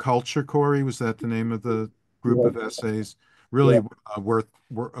Freedom from Culture, Corey? Was that the name of the group Yeah, of essays? Really yeah, a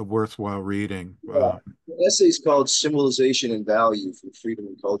worthwhile reading. yeah. The essay is called Symbolization and Value for Freedom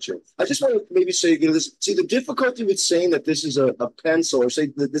and Culture. I just want to maybe say, this. See, the difficulty with saying that this is a pencil or say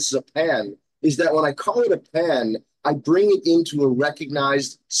that this is a pen is that when I call it a pen, I bring it into a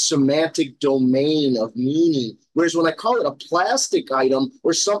recognized semantic domain of meaning. Whereas when I call it a plastic item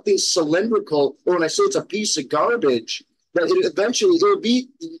or something cylindrical, or when I say it's a piece of garbage, that it'll be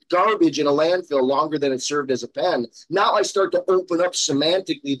garbage in a landfill longer than it served as a pen. Now I start to open up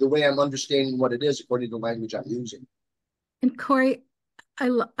semantically the way I'm understanding what it is according to the language I'm using. And Corey, I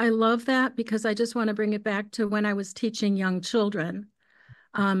love that because I just want to bring it back to when I was teaching young children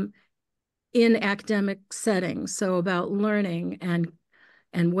in academic settings. So about learning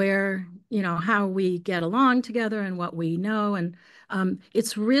and where, how we get along together and what we know. And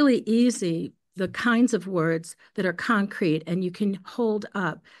it's really easy, the kinds of words that are concrete and you can hold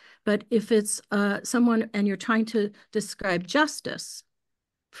up. But if it's someone and you're trying to describe justice,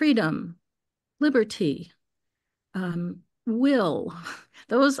 freedom, liberty, will,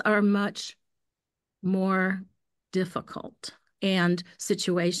 those are much more difficult and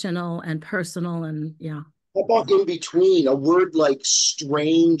situational and personal and yeah. How about in between a word like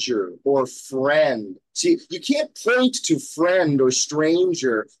stranger or friend? See, you can't point to friend or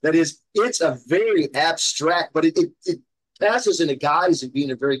stranger. That is, it's a very abstract, but it passes in a guise of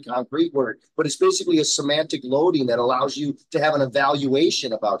being a very concrete word. But it's basically a semantic loading that allows you to have an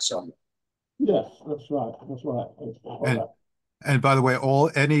evaluation about someone. Yes, that's right. That's right. And and by the way,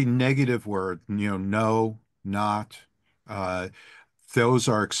 any negative word, no, not, uh, those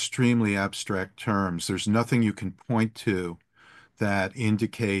are extremely abstract terms. There's nothing you can point to that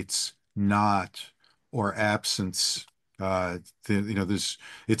indicates not or absence.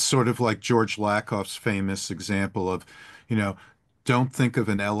 It's sort of like George Lakoff's famous example of, you know, don't think of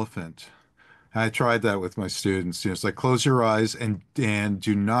an elephant. I tried that with my students. It's like close your eyes and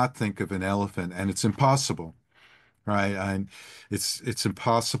do not think of an elephant, and it's impossible, right? And it's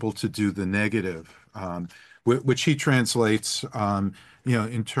impossible to do the negative, which he translates,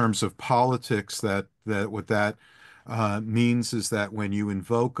 in terms of politics. That what that means is that when you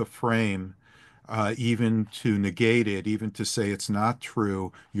invoke a frame, even to negate it, even to say it's not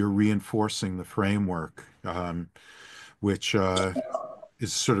true, you're reinforcing the framework, which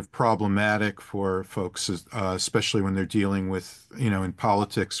is sort of problematic for folks, especially when they're dealing with, in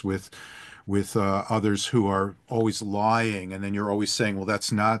politics with others who are always lying, and then you're always saying, well,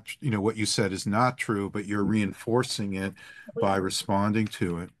 that's not, what you said is not true, but you're reinforcing it by responding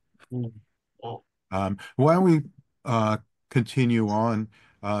to it. Why don't we continue on?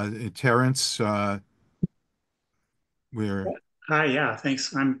 Terrence, we're Hi, yeah,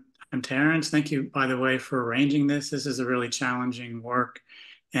 thanks. I'm Terrence. Thank you, by the way, for arranging this. This is a really challenging work,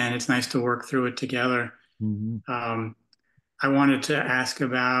 and it's nice to work through it together. Mhm. I wanted to ask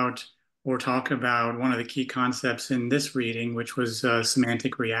about or talk about one of the key concepts in this reading, which was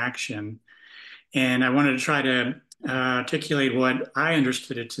semantic reaction. And I wanted to try to articulate what I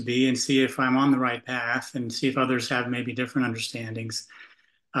understood it to be and see if I'm on the right path and see if others have maybe different understandings.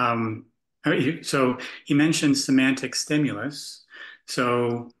 Um, so he mentioned semantic stimulus.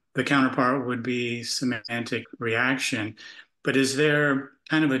 So the counterpart would be semantic reaction. But is there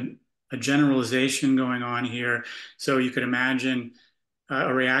kind of a generalization going on here? So you could imagine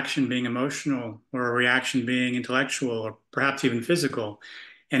a reaction being emotional or a reaction being intellectual or perhaps even physical?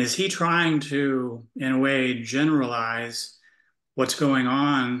 And is he trying to, in a way, generalize what's going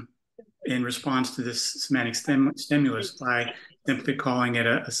on in response to this semantic stimulus by simply calling it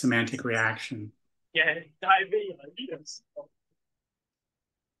a semantic reaction?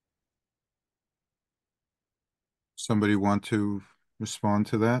 Somebody want to respond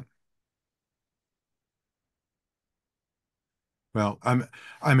to that? Well,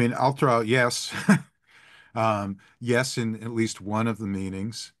 I mean, I'll throw out yes. Yes, in at least one of the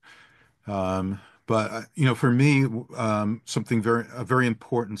meanings. But for me, a very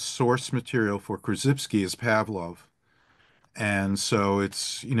important source material for Krzyzewski is Pavlov. And so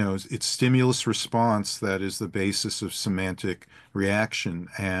it's stimulus response that is the basis of semantic reaction.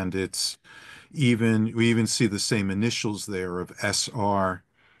 And we even see the same initials there of SR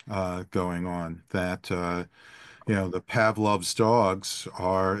going on that the Pavlov's dogs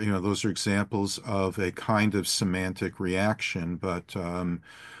are, those are examples of a kind of semantic reaction, but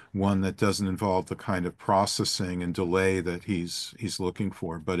one that doesn't involve the kind of processing and delay that he's looking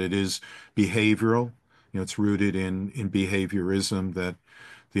for. But it is behavioral. It's rooted in behaviorism, that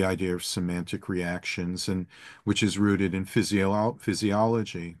the idea of semantic reactions, and which is rooted in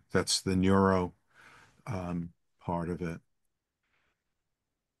physiology. That's the neuro part of it.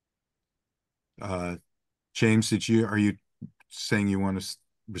 Uh, James, are you saying you want to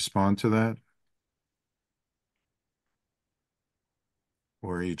respond to that?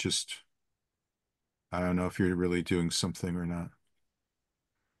 Or are you just, I don't know if you're really doing something or not.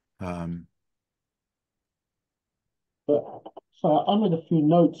 But so I made a few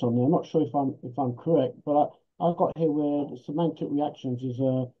notes on there. I'm not sure if I'm correct, but I got here where the semantic reactions is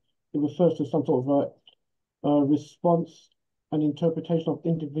it refers to some sort of a response and interpretation of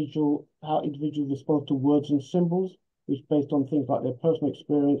how individuals respond to words and symbols, which based on things like their personal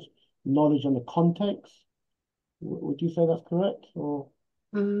experience, knowledge, and the context. Would you say that's correct? Or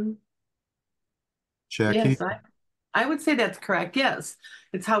Mhm. Jackie? Yes, I would say that's correct. Yes.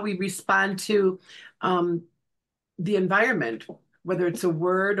 It's how we respond to the environment, whether it's a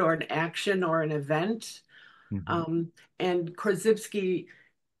word or an action or an event. And Korzybski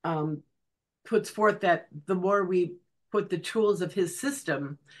puts forth that the more we put the tools of his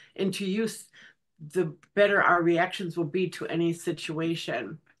system into use, the better our reactions will be to any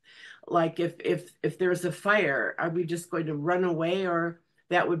situation. Like if there's a fire, are we just going to run away, or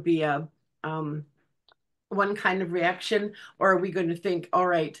that would be a one kind of reaction, or are we going to think, all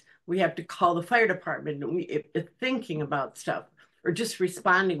right, we have to call the fire department, and thinking about stuff, or just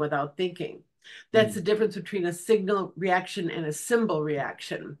responding without thinking? That's the difference between a signal reaction and a symbol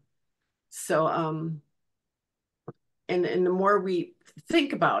reaction. So and the more we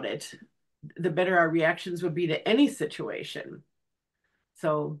think about it, the better our reactions would be to any situation.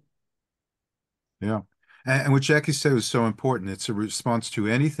 So Yeah. And what Jackie said was so important. It's a response to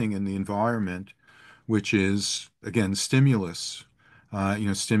anything in the environment, which is, again, stimulus.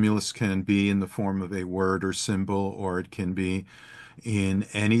 Stimulus can be in the form of a word or symbol, or it can be in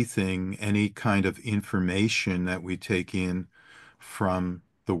anything, any kind of information that we take in from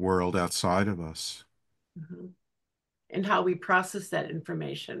the world outside of us. and how we process that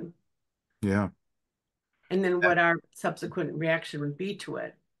information, Yeah. and then what our subsequent reaction would be to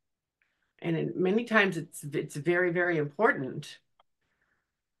it. And many times it's very, very important.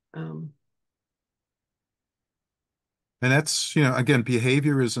 And that's, again,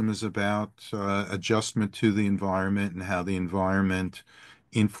 behaviorism is about adjustment to the environment and how the environment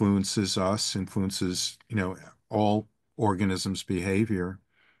influences us, influences, all organisms' behavior,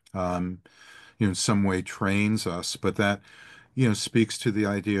 in some way trains us. But that, speaks to the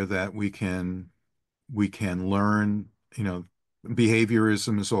idea that we can learn,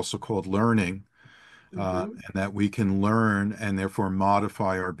 behaviorism is also called learning, and that we can learn and therefore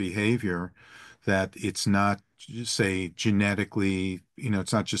modify our behavior, that it's not, say, genetically,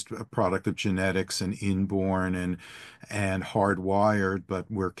 it's not just a product of genetics and inborn and hardwired, but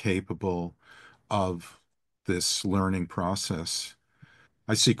we're capable of this learning process.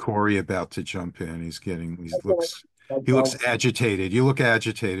 I see Corey about to jump in. He looks agitated. You look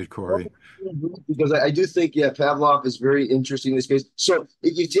agitated, Corey. Because I do think, yeah, Pavlov is very interesting in this case. So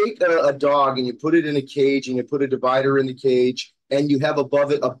if you take a dog and you put it in a cage and you put a divider in the cage and you have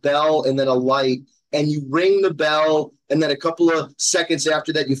above it a bell and then a light, and you ring the bell, and then a couple of seconds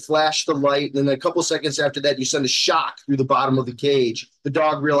after that you flash the light, and then a couple of seconds after that you send a shock through the bottom of the cage, the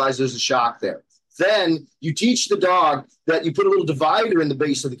dog realizes there's a shock there. Then you teach the dog that you put a little divider in the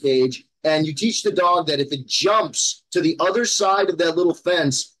base of the cage, and you teach the dog that if it jumps to the other side of that little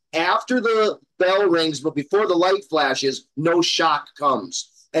fence after the bell rings, but before the light flashes, no shock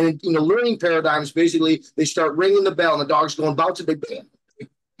comes. And in learning paradigms, basically, they start ringing the bell, and the dog's going bouncing, bam,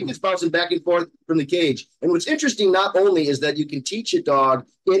 it's bouncing back and forth from the cage. And what's interesting, not only is that you can teach a dog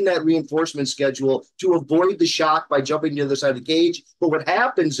in that reinforcement schedule to avoid the shock by jumping to the other side of the cage, but what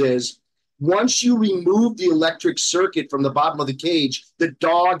happens is once you remove the electric circuit from the bottom of the cage, the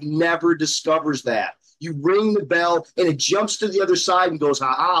dog never discovers that. You ring the bell and it jumps to the other side and goes,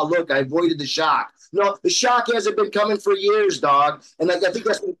 ha, look, I avoided the shock. No, the shock hasn't been coming for years, dog. And I think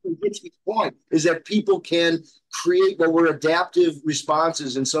that's what gets the point, is that people can create what were adaptive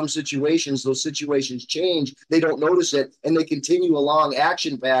responses in some situations. Those situations change. They don't notice it, and they continue along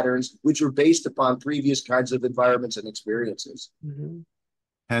action patterns, which were based upon previous kinds of environments and experiences. Mm-hmm.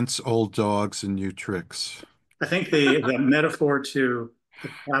 Hence old dogs and new tricks. I think the metaphor to the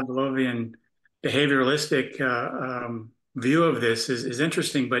Pavlovian behavioralistic view of this is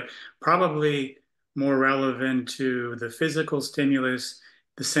interesting, but probably more relevant to the physical stimulus,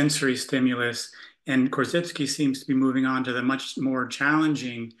 the sensory stimulus, and Korzybski seems to be moving on to the much more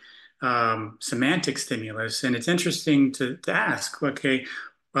challenging semantic stimulus. And it's interesting to ask, okay,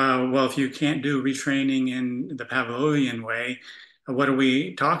 well, if you can't do retraining in the Pavlovian way, what are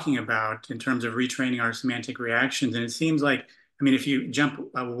we talking about in terms of retraining our semantic reactions? And it seems like, I mean, if you jump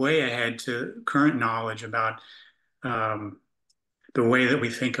way ahead to current knowledge about the way that we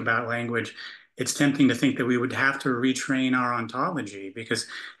think about language, it's tempting to think that we would have to retrain our ontology, because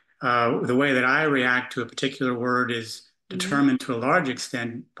the way that I react to a particular word is determined to a large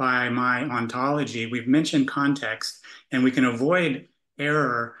extent by my ontology. We've mentioned context, and we can avoid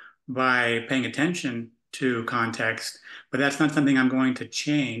error by paying attention to context, but that's not something I'm going to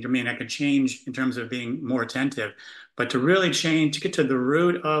change. I mean, I could change in terms of being more attentive, but to really change, to get to the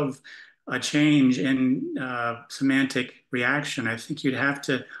root of a change in semantic reaction, I think you'd have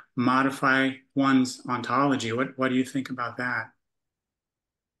to modify one's ontology. What do you think about that?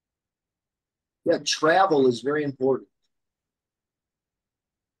 Yeah, travel is very important.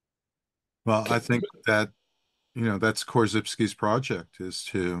 Well, I think that, that's Korzybski's project, is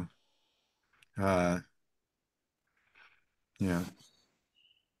to, yeah.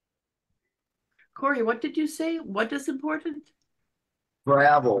 Corey, what did you say? What is important?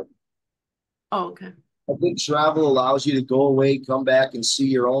 Travel. Oh, okay. I think travel allows you to go away, come back, and see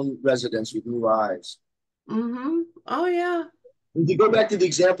your own residence with new eyes. Mm-hmm. Oh, yeah. And to go back to the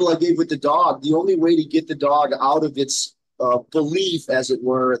example I gave with the dog, the only way to get the dog out of its belief, as it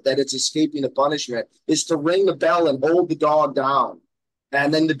were, that it's escaping a punishment is to ring the bell and hold the dog down.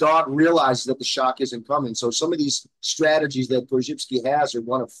 And then the dog realizes that the shock isn't coming. So some of these strategies that Korzybski has are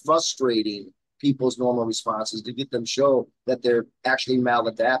one of frustrating people's normal responses to get them show that they're actually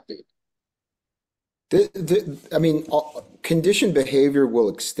maladapted. I mean, conditioned behavior will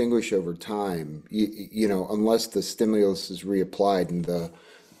extinguish over time, unless the stimulus is reapplied and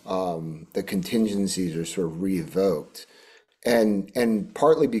the contingencies are sort of re-evoked. And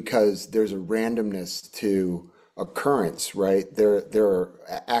partly because there's a randomness to occurrence, right? There are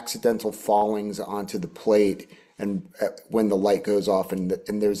accidental fallings onto the plate, and when the light goes off, and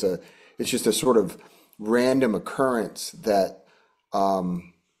it's just a sort of random occurrence that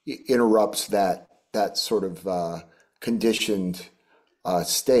interrupts that sort of conditioned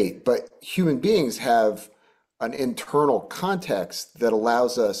state. But human beings have an internal context that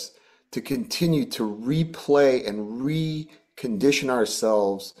allows us to continue to replay and recondition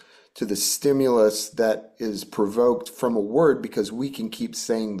ourselves to the stimulus that is provoked from a word, because we can keep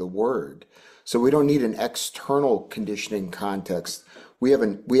saying the word. So we don't need an external conditioning context. We have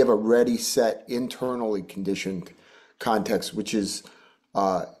a ready, set, internally conditioned context, which is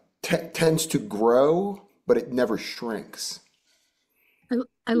tends to grow, but it never shrinks.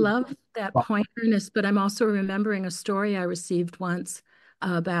 I love that point, Ernest, but I'm also remembering a story I received once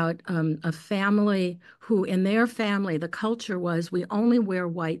about a family who, in their family, the culture was we only wear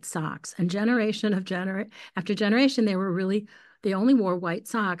white socks. And after generation, they only wore white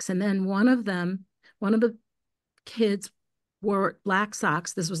socks. And then one of the kids wore black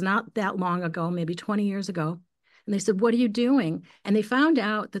socks. This was not that long ago, maybe 20 years ago. And they said, "What are you doing?" And they found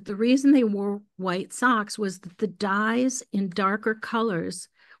out that the reason they wore white socks was that the dyes in darker colors,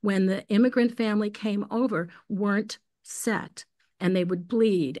 when the immigrant family came over, weren't set and they would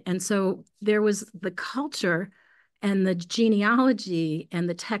bleed. And so there was the culture and the genealogy and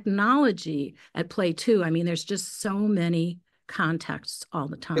the technology at play too. I mean, there's just so many contexts all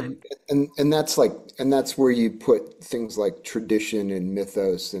the time. And that's where you put things like tradition and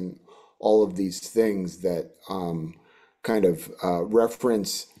mythos and all of these things that kind of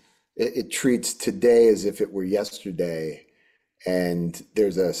reference, it treats today as if it were yesterday, And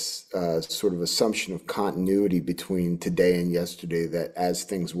there's a sort of assumption of continuity between today and yesterday, that as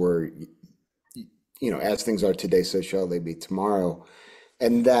things were, as things are today, so shall they be tomorrow.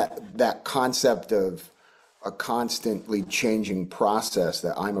 And that concept of a constantly changing process,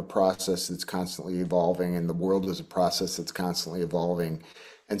 that I'm a process that's constantly evolving and the world is a process that's constantly evolving.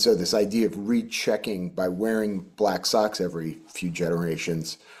 And so this idea of rechecking by wearing black socks every few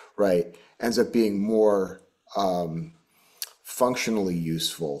generations, right, ends up being more functionally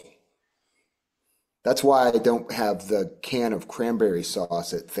useful. That's why I don't have the can of cranberry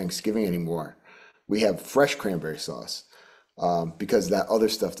sauce at Thanksgiving anymore. We have fresh cranberry sauce, because that other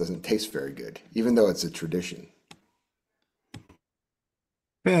stuff doesn't taste very good, even though it's a tradition.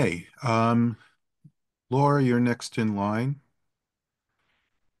 Hey, Laura, you're next in line.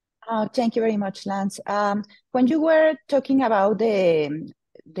 Thank you very much, Lance. When you were talking about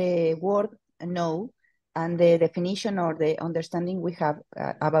the word "no" and the definition or the understanding we have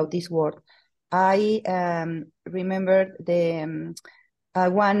about this word, I remembered the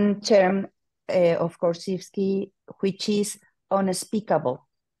one term of Korzybski, which is unspeakable.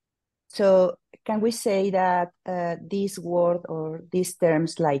 So can we say that this word or these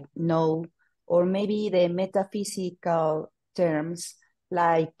terms like "no," or maybe the metaphysical terms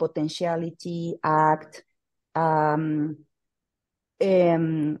like potentiality, act, um,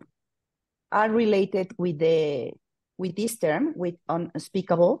 um, are related with this term, with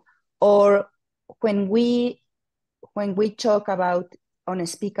unspeakable, or when we talk about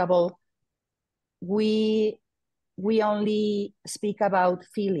unspeakable, we only speak about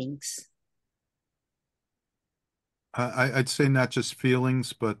feelings. I'd say not just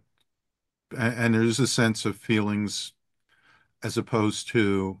feelings, but and there's a sense of feelings as opposed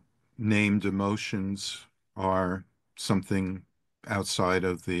to named emotions are something outside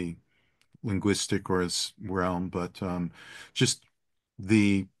of the linguistic or realm, but just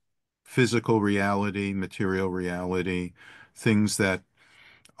the physical reality, material reality, things that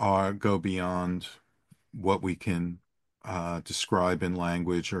are go beyond what we can describe in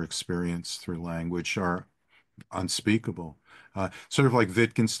language or experience through language are unspeakable. Sort of like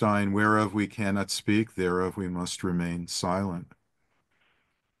Wittgenstein, whereof we cannot speak, thereof we must remain silent.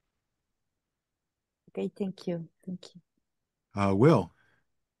 Okay, thank you. Thank you. Will.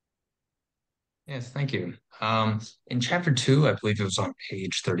 Yes, thank you. In chapter 2, I believe it was on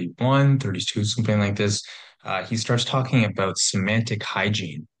page 31, 32, something like this, he starts talking about semantic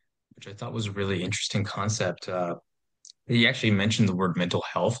hygiene, which I thought was a really interesting concept. He actually mentioned the word mental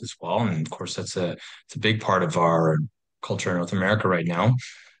health as well, and of course it's a big part of our culture in North America right now.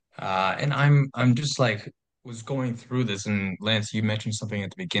 And I'm just like was going through this, and Lance, you mentioned something at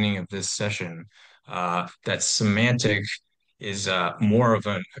the beginning of this session, that semantic is more of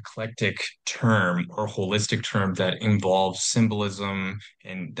an eclectic term or holistic term that involves symbolism,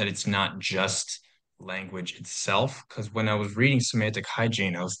 and that it's not just language itself. Because when I was reading semantic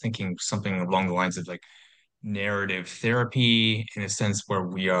hygiene, I was thinking something along the lines of like narrative therapy, in a sense where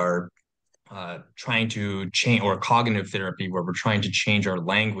we are trying to change, or cognitive therapy where we're trying to change our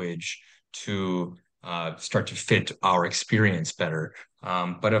language to start to fit our experience better.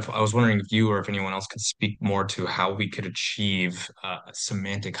 But if I was wondering if you or if anyone else could speak more to how we could achieve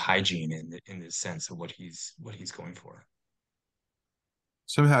semantic hygiene in the sense of what he's going for.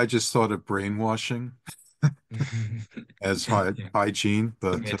 Somehow I just thought of brainwashing as Yeah, hygiene,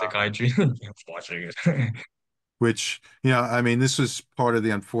 but semantic hygiene. Watching it. which, I mean, this was part of the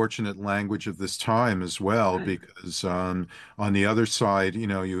unfortunate language of this time as well, Right. because on the other side,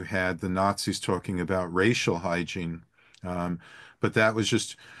 you had the Nazis talking about racial hygiene. Um, but that was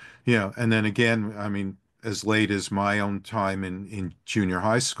just, and then again, I mean, as late as my own time in junior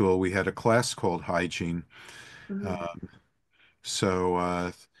high school, we had a class called hygiene. Mhm.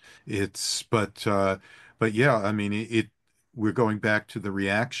 So it's, but yeah, I mean, we're going back to the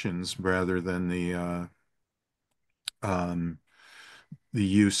reactions rather than um, the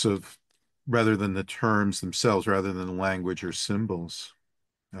use of, rather than the terms themselves, rather than the language or symbols.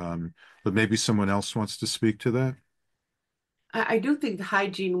 But maybe someone else wants to speak to that. I do think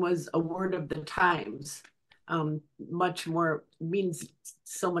hygiene was a word of the times. Much more means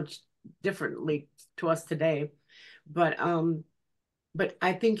so much differently to us today. But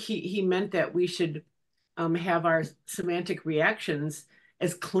I think he meant that we should have our semantic reactions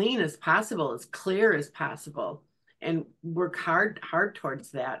as clean as possible, as clear as possible, and work hard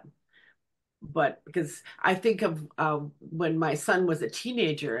towards that. But because I think of when my son was a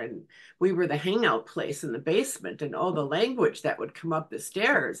teenager and we were the hangout place in the basement, and all the language that would come up the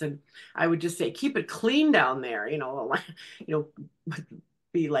stairs, and I would just say, "Keep it clean down there," you know,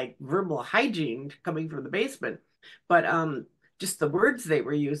 be like verbal hygiene coming from the basement. But just the words they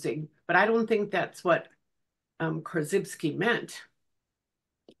were using. But I don't think that's what Korzybski meant.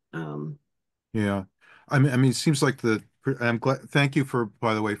 Um, Yeah. it seems like I'm glad, thank you for,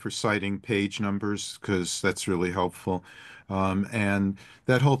 by the way, for citing page numbers because that's really helpful. And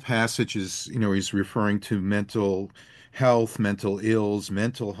that whole passage is, he's referring to mental health, mental ills,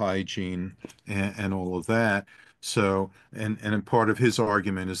 mental hygiene, and all of that. So, and part of his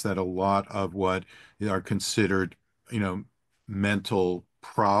argument is that a lot of what are considered, you know, mental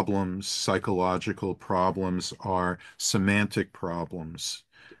problems, psychological problems are semantic problems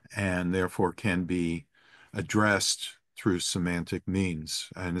and therefore can be addressed through semantic means.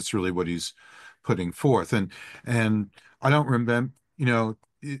 And it's really what he's putting forth. And I don't remember,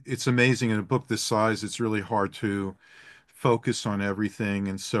 it's amazing in a book this size, it's really hard to focus on everything.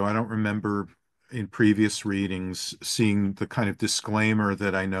 And so I don't remember in previous readings seeing the kind of disclaimer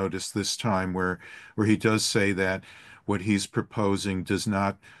that I noticed this time where he does say that what he's proposing does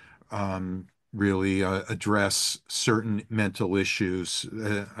not really address certain mental issues,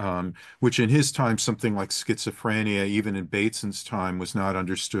 which in his time, something like schizophrenia, even in Bateson's time, was not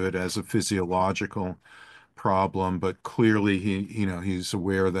understood as a physiological problem. But clearly, he's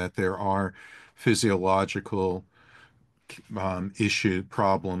aware that there are physiological issue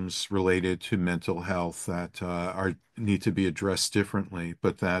problems related to mental health that are need to be addressed differently,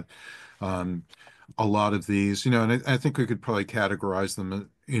 but that um, a lot of these, and I think we could probably categorize them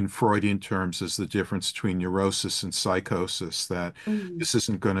in Freudian terms as the difference between neurosis and psychosis, that mm. this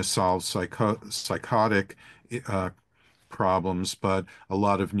isn't going to solve psychotic uh, problems, but a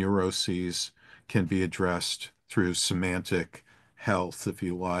lot of neuroses can be addressed through semantic health, if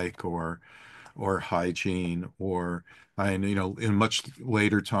you like, or hygiene, or and in much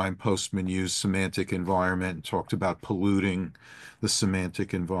later time, Postman used semantic environment and talked about polluting the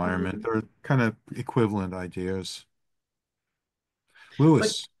semantic environment. Mhm. They're kind of equivalent ideas. But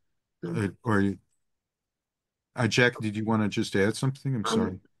Lewis, or Jack, did you want to just add something? I'm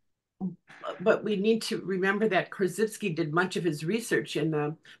sorry. um, but we need to remember that Korzybski did much of his research in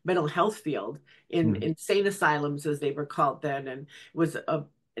the mental health field, in Mhm. insane asylums as they were called then, and was an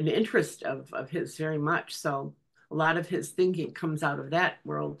interest of his very much. So a lot of his thinking comes out of that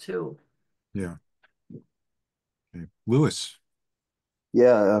world too. Yeah. Okay. Lewis.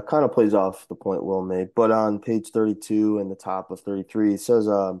 Yeah, kind of plays off the point Will made. But on page 32 and the top of 33, it says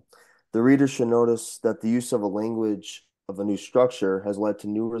the reader should notice that the use of a language of a new structure has led to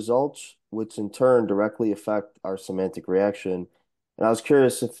new results, which in turn directly affect our semantic reaction. And I was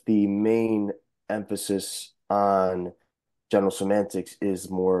curious if the main emphasis on general semantics is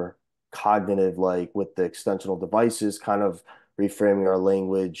more cognitive, like with the extensional devices, kind of reframing our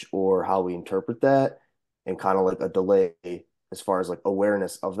language or how we interpret that, and kind of like a delay as far as like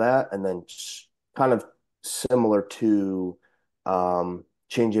awareness of that, and then kind of similar to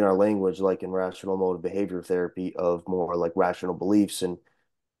changing our language, like in rational emotive behavior therapy, of more like rational beliefs and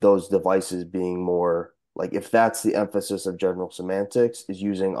those devices being more like if that's the emphasis of general semantics, is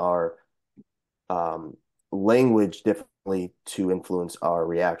using our um, language differently to influence our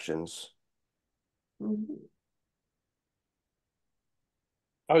reactions. Mhm.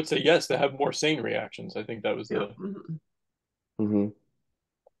 I would say yes, to have more sane reactions. I think that was Yeah. the Mhm. Hmm.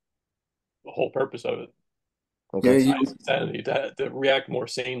 the whole purpose of it. Yeah, Okay. Science and sanity to react more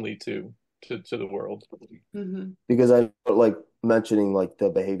sanely to the world. Mhm. Because I like mentioning like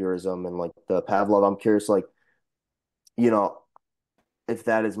the behaviorism and like the Pavlov, I'm curious, like, you know, if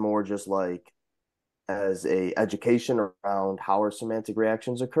that is more just like as a education around how our semantic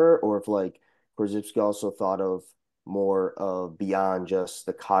reactions occur, or if like Korzybski also thought of more of beyond just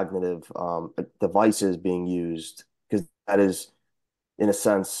the cognitive devices being used, because that is in a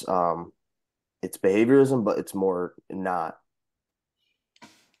sense it's behaviorism, but it's more not.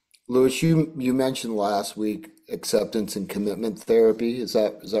 Louis, you mentioned last week acceptance and commitment therapy. Is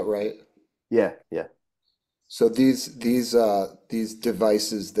that right? Yeah, yeah, So these devices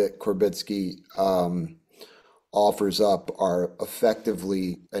that Korbitsky offers up are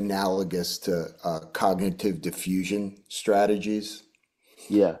effectively analogous to cognitive diffusion strategies.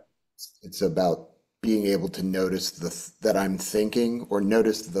 yeah, It's about being able to notice that I'm thinking, or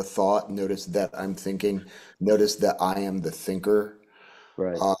notice the thought, notice that I'm thinking, notice that I am the thinker,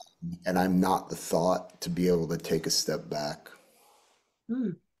 right. um, and I'm not the thought, to be able to take a step back.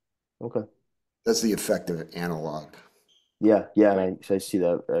 Mm. Okay. That's the effective analog. Yeah, yeah, and I see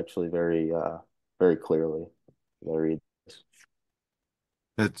that actually very very clearly. I read this.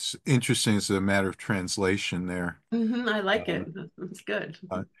 That's interesting as a matter of translation there. Mhm. I like Uh, it. That's good.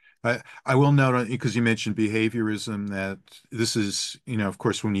 Uh, I will note, because you mentioned behaviorism, that this is, of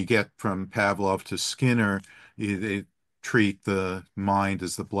course, when you get from Pavlov to Skinner, they treat the mind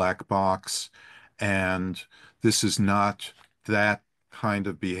as the black box, and this is not that kind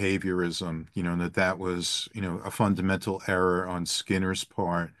of behaviorism, that was, a fundamental error on Skinner's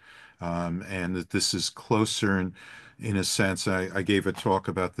part, and that this is closer in a sense. I gave a talk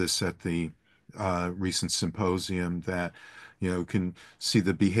about this at the recent symposium that, can see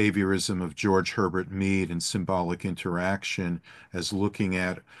the behaviorism of George Herbert Mead and symbolic interaction as looking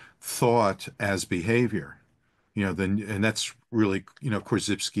at thought as behavior. And that's really,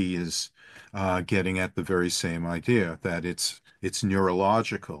 Korzybski is getting at the very same idea that it's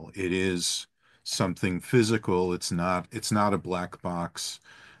neurological. It is something physical. It's not a black box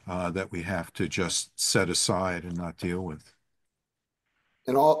that we have to just set aside and not deal with.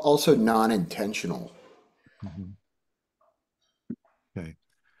 And also non-intentional. Mhm. Okay.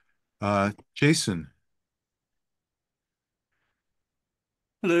 Jason.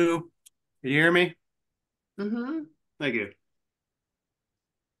 Hello. Can you hear me? Mm-hmm. Thank you.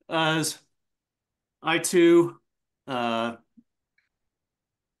 As I too uh,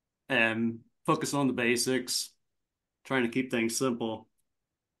 am focused on the basics, trying to keep things simple.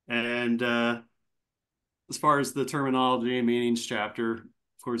 And as far as the terminology and meanings chapter,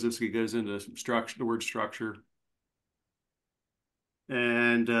 Korzybski goes into structure, the word structure.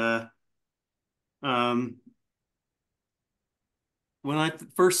 And um, when I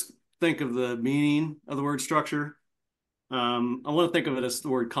first think of the meaning of the word structure, I want to think of it as the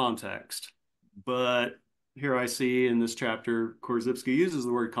word context. But here I see in this chapter, Korzybski uses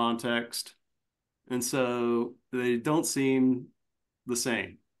the word context, and so they don't seem the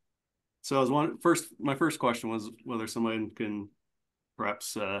same. So my first question was whether someone can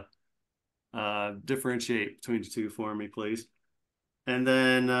perhaps differentiate between the two for me, please. And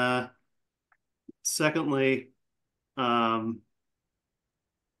then secondly, um,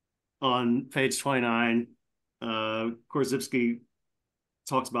 on page 29, Korzybski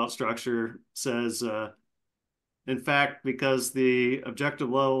talks about structure, says, in fact, because the objective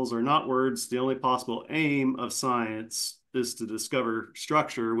levels are not words, the only possible aim of science is to discover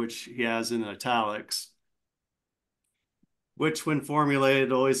structure, which he has in italics, which, when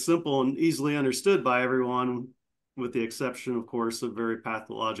formulated, always simple and easily understood by everyone, with the exception, of course, of very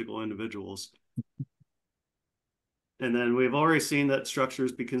pathological individuals. And then we've already seen that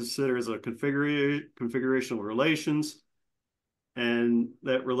structures be considered as a configuration of relations, and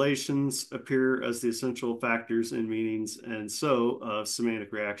that relations appear as the essential factors in meanings and so of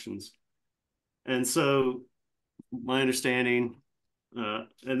semantic reactions. And so my understanding, and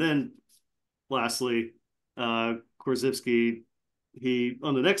then lastly, Korzybski, he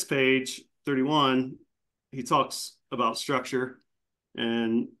on the next page, 31, he talks about structure,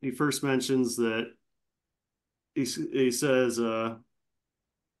 and he first mentions that he says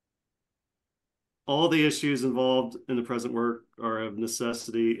all the issues involved in the present work are of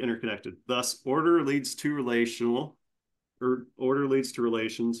necessity interconnected. Thus, order leads to relational, or order leads to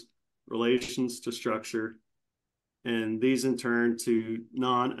relations, relations to structure, and these in turn to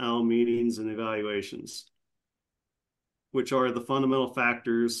non-L meanings and evaluations, which are the fundamental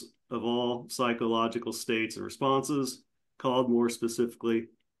factors of all psychological states and responses, called more specifically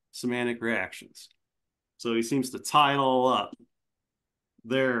semantic reactions. So he seems to tie it all up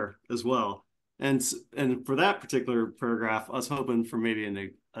there as well. And for that particular paragraph, I was hoping for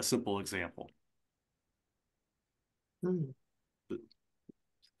maybe a simple example. Mm.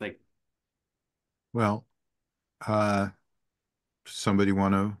 Thank you. Well, somebody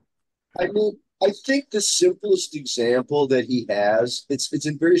want to? I mean, I think the simplest example that he has, it's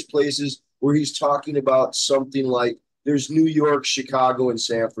in various places where he's talking about something like there's New York, Chicago, and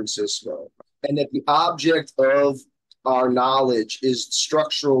San Francisco, and that the object of our knowledge is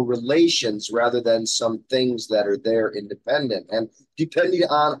structural relations rather than some things that are there independent. And depending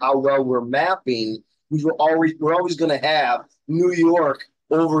on how well we're mapping, we're always going to have New York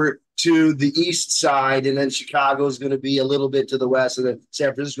over to the east side, and then Chicago is going to be a little bit to the west, and then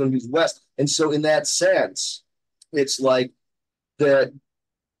San Francisco is going to be the west. And so, in that sense, it's like that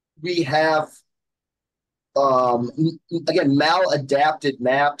we have again maladapted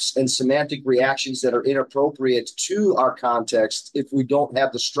maps and semantic reactions that are inappropriate to our context if we don't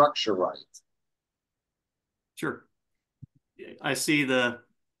have the structure right. Sure. I see the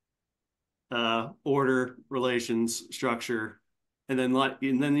order, relations, structure, and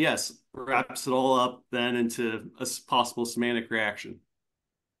then yes, wraps it all up then into a possible semantic reaction.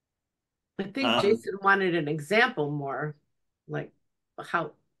 I think Jason wanted an example more, like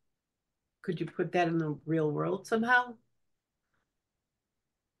how could you put that in the real world somehow?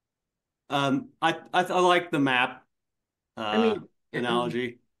 I like the map I mean,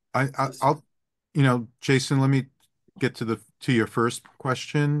 analogy. I'll, Jason, let me get to your first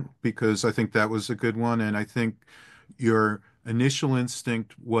question because I think that was a good one, and I think your initial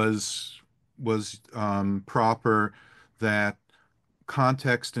instinct was proper that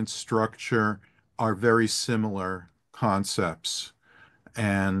context and structure are very similar concepts,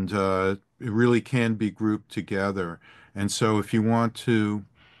 and it really can be grouped together. And so, if you want to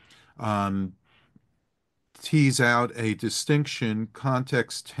um, tease out a distinction,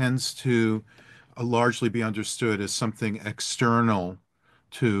 context tends to largely be understood as something external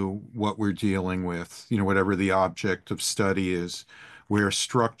to what we're dealing with, whatever the object of study is, where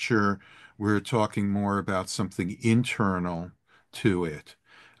structure, we're talking more about something internal to it.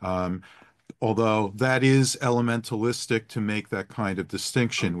 Um, Although that is elementalistic to make that kind of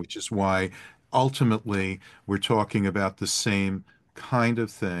distinction, which is why ultimately we're talking about the same kind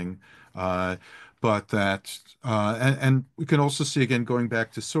of thing. Uh, but that, and we can also see again, going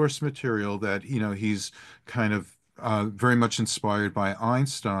back to source material, that, he's kind of very much inspired by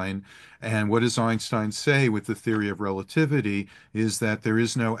Einstein. And what does Einstein say with the theory of relativity is that there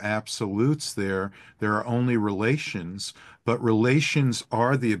is no absolutes there. There are only relations, but relations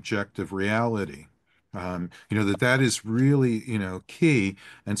are the objective reality. That is really, key.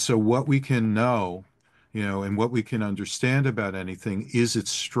 And so what we can know, and what we can understand about anything is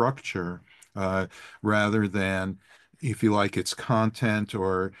its structure, rather than, if you like, its content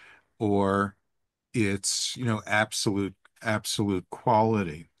or its, absolute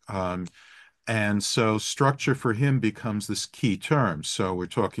quality. And so structure for him becomes this key term. So we're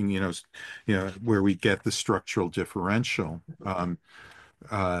talking, where we get the structural differential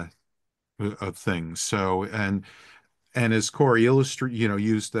uh, of things. So, and as Corey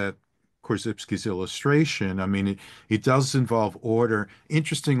used that Korzybski's illustration, I mean, it does involve order.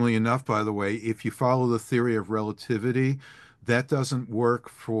 Interestingly enough, by the way, if you follow the theory of relativity, that doesn't work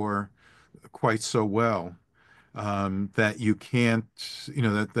for quite so well. That you can't,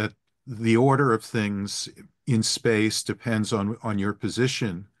 that the order of things in space depends on your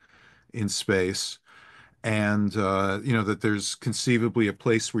position in space, and that there's conceivably a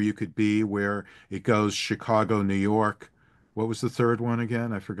place where you could be where it goes Chicago, New York. What was the third one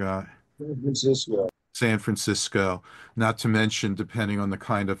again? I forgot. San Francisco. San Francisco. Not to mention, depending on the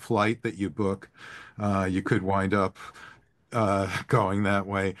kind of flight that you book, you could wind up going that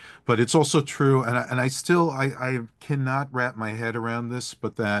way. But it's also true, and I still I cannot wrap my head around this,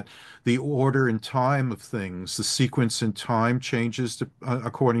 but that the order and time of things, the sequence in time changes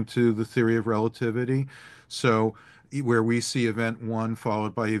according to the theory of relativity. So where we see event one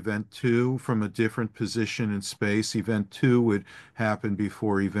followed by event two from a different position in space, event two would happen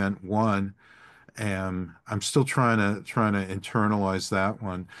before event one. And I'm still trying to internalize that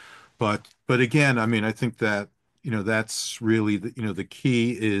one. But again, I mean, I think that, that's really the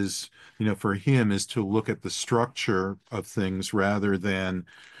key is, for him is to look at the structure of things rather than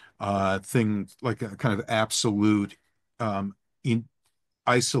things like a kind of absolute in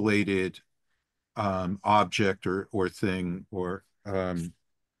isolated object or thing, or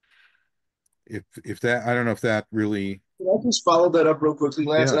if that, I don't know if that really. Can I just follow that up real quickly,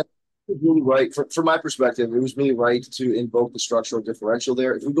 Lance? Yeah. And I think it's really right. From my perspective, it was really right to invoke the structural differential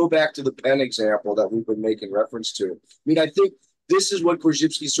there. If we go back to the pen example that we've been making reference to, I mean, I think this is what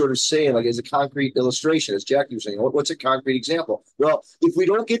Korzybski's sort of saying, like as a concrete illustration, as Jackie was saying. What's a concrete example? Well, if we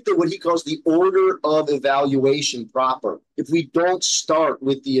don't get what he calls the order of evaluation proper, if we don't start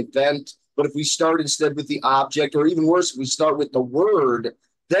with the event, but if we start instead with the object, or even worse, if we start with the word,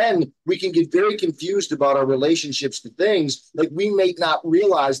 then we can get very confused about our relationships to things. Like we may not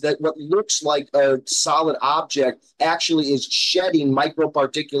realize that what looks like a solid object actually is shedding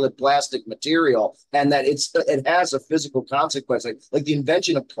microparticulate plastic material, and that it has a physical consequence. Like the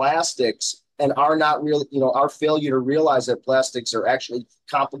invention of plastics and our not real, our failure to realize that plastics are actually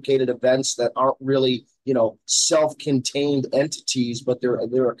complicated events that aren't really, self-contained entities, but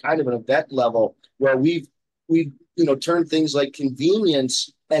they're kind of an event level where we've turned things like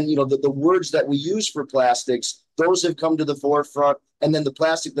convenience and the words that we use for plastics, those have come to the forefront, and then the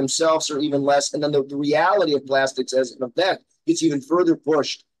plastic themselves are even less, and then the reality of plastics as an event gets even further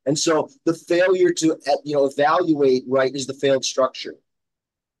pushed. And so the failure to evaluate right is the failed structure.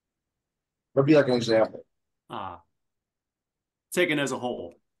 That'd be like an example. Taken as a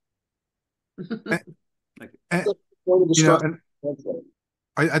whole. And, and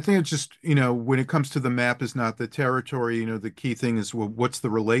I think it's just, when it comes to the map is not the territory, the key thing is, well, what's the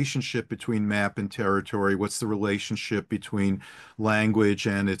relationship between map and territory? What's the relationship between language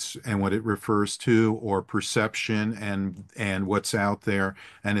and what it refers to, or perception and what's out there?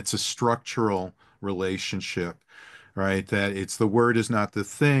 And it's a structural relationship, right? That it's the word is not the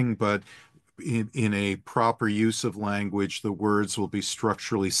thing, but in a proper use of language, the words will be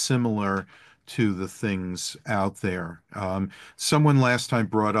structurally similar to the things out there. Someone last time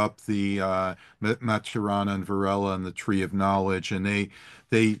brought up the Maturana and Varela and the Tree of Knowledge, and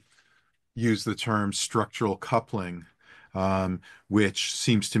they use the term structural coupling, which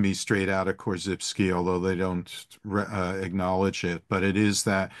seems to me straight out of Korzybski, although they don't acknowledge it. But it is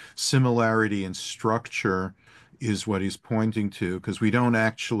that similarity in structure is what he's pointing to, because we don't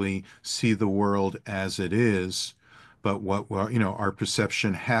actually see the world as it is, but our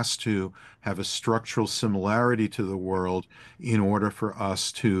perception has to have a structural similarity to the world in order for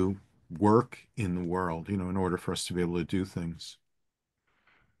us to work in the world, in order for us to be able to do things.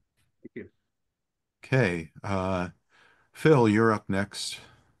 Thank you. Okay. Phil, you're up next.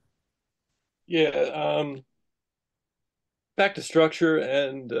 Yeah, back to structure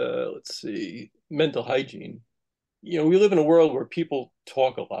and let's see, mental hygiene. We live in a world where people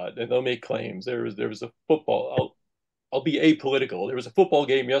talk a lot and they'll make claims. There was a football. I'll be apolitical. There was a football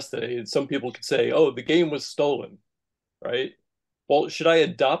game yesterday, and some people could say, "Oh, the game was stolen," right? Well, should I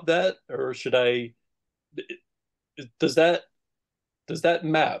adopt that, or should I? Does that does that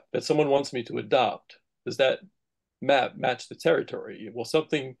map that someone wants me to adopt? Does that map match the territory? Well,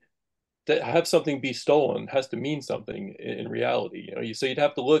 something to have something be stolen has to mean something in reality. So you'd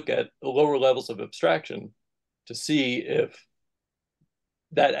have to look at the lower levels of abstraction to see if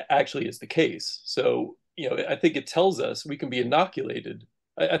that actually is the case. So, I think it tells us we can be inoculated.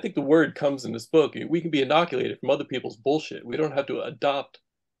 I think the word comes in this book. We can be inoculated from other people's bullshit. We don't have to adopt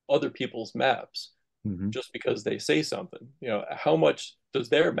other people's maps Mm-hmm. just because they say something. How much does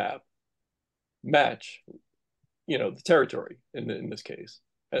their map match, the territory in this case?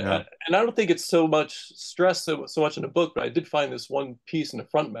 Yeah. And I don't think it's so much stressed so much in the book, but I did find this one piece in the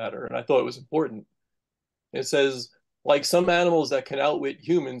front matter, and I thought it was important. It says, like some animals that can outwit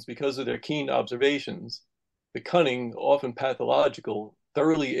humans because of their keen observations, the cunning, often pathological,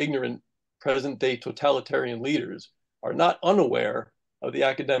 thoroughly ignorant present day totalitarian leaders are not unaware of the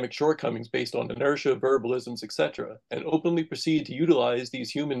academic shortcomings based on inertia, verbalisms, etc., and openly proceed to utilize these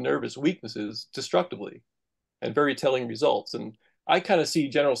human nervous weaknesses destructively and very telling results. And I kind of see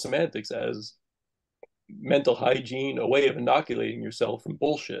general semantics as mental hygiene, a way of inoculating yourself from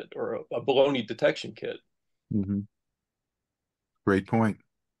bullshit or a baloney detection kit. Mm-hmm. Great point.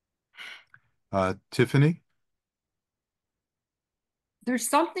 Tiffany? There's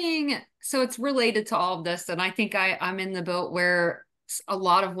something, so it's related to all of this, and I think I'm in the boat where a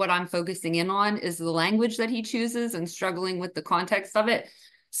lot of what I'm focusing in on is the language that he chooses and struggling with the context of it.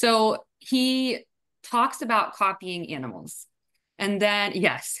 So he talks about copying animals. And then,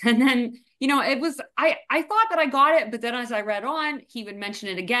 yes, and then, it was, I thought that I got it, but then as I read on, he would mention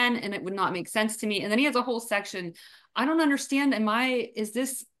it again and it would not make sense to me. And then he has a whole section. I don't understand.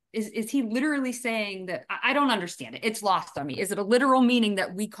 Is he literally saying that? I don't understand it. It's lost on me. Is it a literal meaning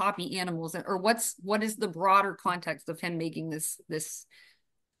that we copy animals, or what is the broader context of him making this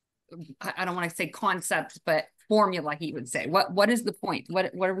I don't want to say concept, but formula, he would say. What is the point?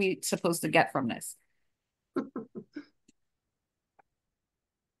 What are we supposed to get from this?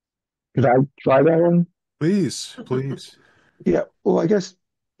 Could I try that one? Please, please. Yeah. Well, I guess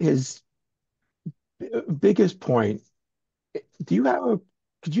his biggest point. Do you have a?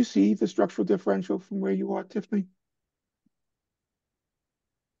 Could you see the structural differential from where you are, Tiffany?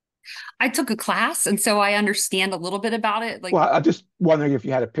 I took a class, and so I understand a little bit about it. Like, Well, I'm just wondering if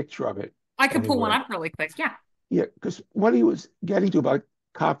you had a picture of it I could pull one anywhere. up really quick. Yeah. Yeah, because what he was getting to about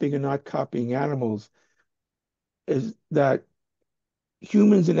copying and not copying animals is that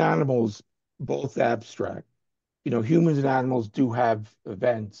humans and animals both abstract. Humans and animals do have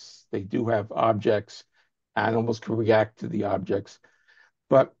events, they do have objects. Animals can react to the objects,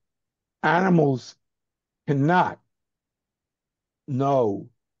 but animals cannot know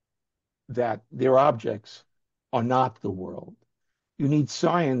that their objects are not the world. You need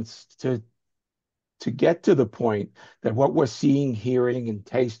science to get to the point that what we're seeing, hearing, and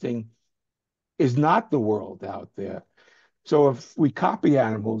tasting is not the world out there. So if we copy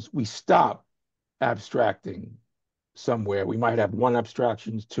animals, we stop abstracting somewhere. We might have one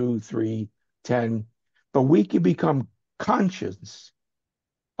abstractions, two, three, 10, but we can become conscious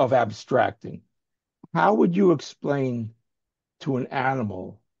of abstracting. How would you explain to an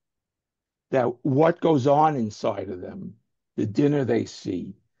animal that what goes on inside of them, the dinner they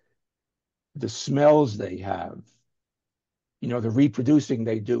see, the smells they have, the reproducing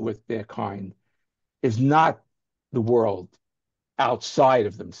they do with their kind, is not the world outside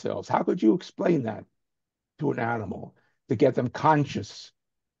of themselves? How could you explain that to an animal to get them conscious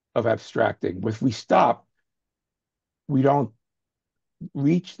of abstracting? If we stop, we don't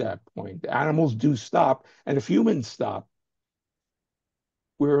reach that point. The animals do stop, and if humans stop,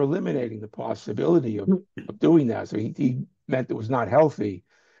 we're eliminating the possibility of doing that. So he meant it was not healthy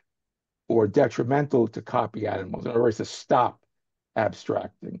or detrimental to copy animals. In other words, to stop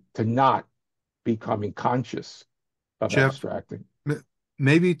abstracting, to not becoming conscious of Jeff, abstracting.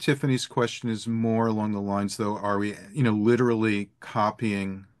 maybe Tiffany's question is more along the lines, though, are we, literally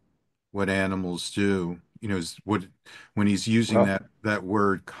copying what animals do? Is what when he's using Well, that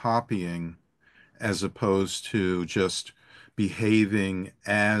word copying as opposed to just behaving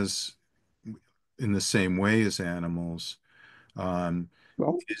as in the same way as animals, um,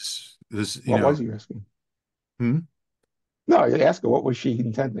 well, is this, what was he asking? hmm? No, I asked her what was she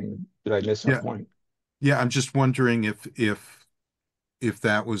intending. Did I miss some Yeah, point? yeah. I'm just wondering if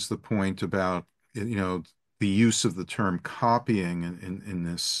that was the point about, the use of the term copying in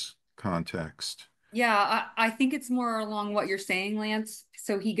this context. Yeah, I think it's more along what you're saying, Lance.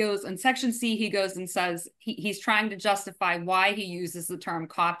 So he goes in section C, he goes and says he's trying to justify why he uses the term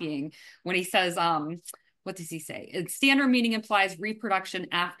copying when he says, what does he say? Its standard meaning implies reproduction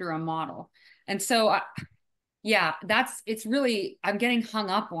after a model. And so, yeah, it's really, I'm getting hung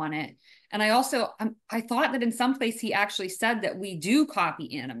up on it. And I thought that in some place he actually said that we do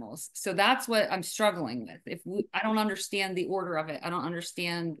copy animals. So that's what I'm struggling with. I don't understand the order of it. I don't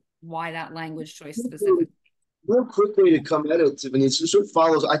understand why that language choice specifically. Real quickly to come at it, Tiffany, it sort of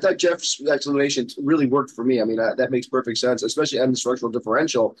follows. I thought Jeff's explanation really worked for me. I mean, that makes perfect sense, especially on the structural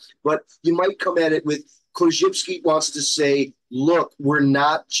differential. But you might come at it with Korzybski wants to say, look, we're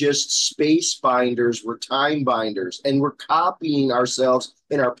not just space binders, we're time binders, and we're copying ourselves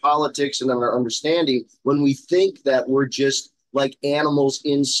in our politics and in our understanding when we think that we're just like animals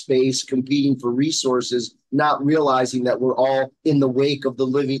in space competing for resources, not realizing that we're all in the wake of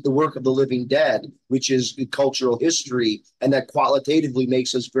the work of the living dead, which is cultural history, and that qualitatively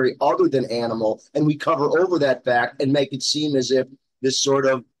makes us very other than animal. And we cover over that fact and make it seem as if this sort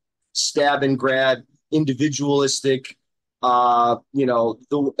of stab and grab, individualistic, the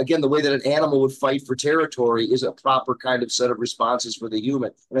way that an animal would fight for territory is a proper kind of set of responses for the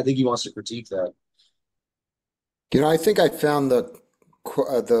human. And I think he wants to critique that. I think I found the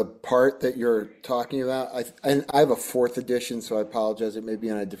part that you're talking about. And I have a fourth edition, so I apologize. It may be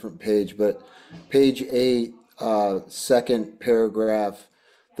on a different page, but page 8, second paragraph.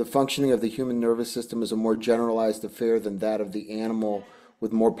 The functioning of the human nervous system is a more generalized affair than that of the animal,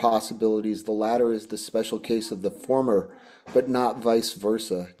 with more possibilities. The latter is the special case of the former, but not vice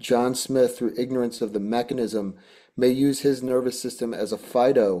versa. John Smith, through ignorance of the mechanism, may use his nervous system as a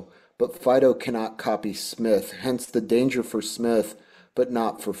Fido, but Fido cannot copy Smith, hence the danger for Smith, but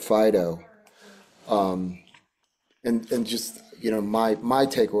not for Fido. And just my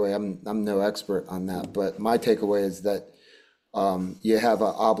takeaway. I'm no expert on that, but my takeaway is that you have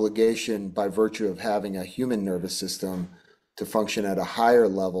an obligation by virtue of having a human nervous system to function at a higher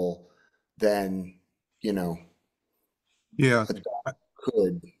level than Yeah. a dog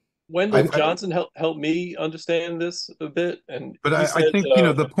could. Wendell I, Johnson helped me understand this a bit, and But he I said, think,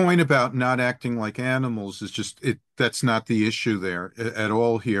 the point about not acting like animals is just that's not the issue there at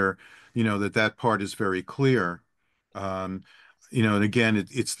all here, that part is very clear. Um, and again,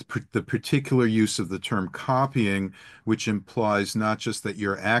 it's the particular use of the term copying, which implies not just that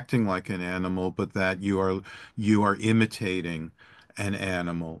you're acting like an animal, but that you are imitating an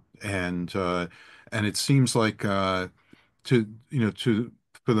animal. And it seems like to to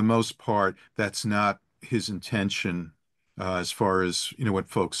for the most part, that's not his intention as far as what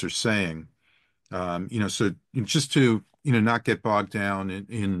folks are saying. So just to not get bogged down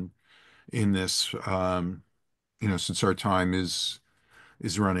in this, since our time is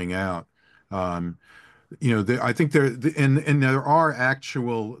running out. Um, I think and there are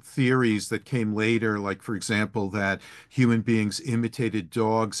actual theories that came later, like for example, that human beings imitated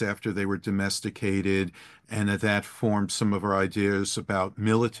dogs after they were domesticated, and that formed some of our ideas about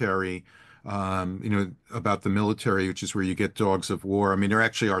military, about the military, which is where you get dogs of war. I mean, there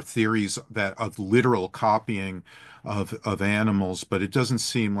actually are theories that of literal copying of animals, but it doesn't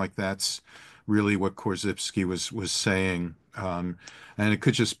seem like that's really what Korzybski was saying. And it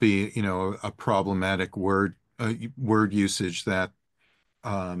could just be, a problematic word usage that's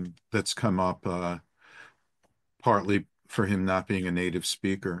come up partly for him not being a native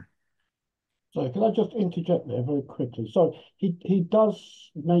speaker. So can I just interject there very quickly? So he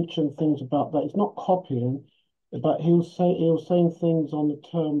does mention things about that. It's not copying, but he was saying things on the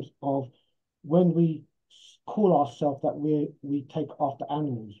terms of when we call ourselves that we take after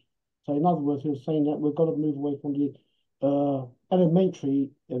animals. So in other words, he was saying that we've got to move away from the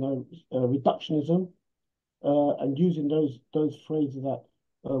elementary, reductionism, and using those phrases that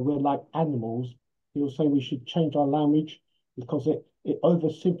we're like animals, he was saying we should change our language because it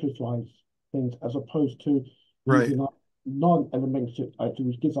oversimplifies things as opposed to Right. using our non-elementary,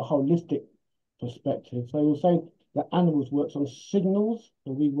 which gives a holistic perspective. So he was saying that animals works on signals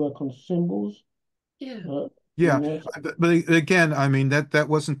and we work on symbols. Yeah. You Yeah, know, but again, I mean that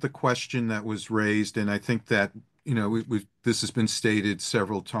wasn't the question that was raised, and I think that this has been stated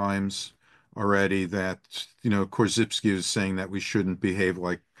several times already that Korzybski is saying that we shouldn't behave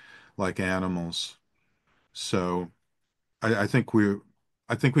like animals. So I think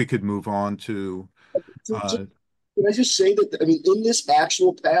we could move on to uh, Can I just say that, I mean, in this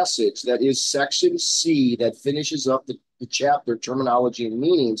actual passage that is section C that finishes up the chapter, terminology and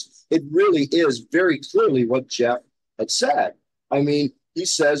meanings, it really is very clearly what Jeff had said. I mean, he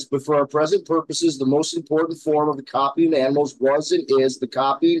says, but for our present purposes, the most important form of the copying animals was and is the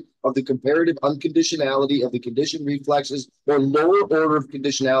copying of the comparative unconditionality of the conditioned reflexes or lower order of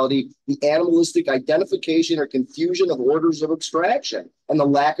conditionality, the animalistic identification or confusion of orders of abstraction, and the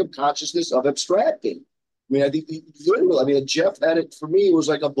lack of consciousness of abstracting. I mean, I think literally, I mean, Jeff had it for me, it was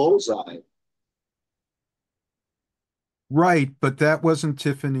like a bullseye. right, but that wasn't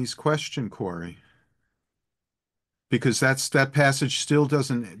Tiffany's question, Corey, because that passage still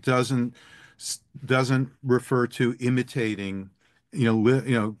doesn't refer to imitating,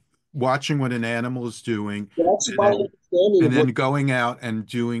 watching what an animal is doing That's and my then understanding and of then what going out and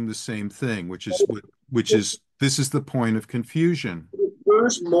doing the same thing, which is this is the point of confusion.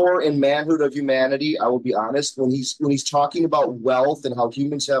 there's more in Manhood of Humanity. I will be honest when he's talking about wealth and how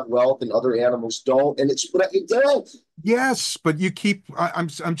humans have wealth and other animals don't, and it's what it does. Yes, but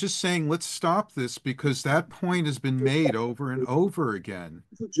I'm just saying let's stop this because that point has been made over and over again.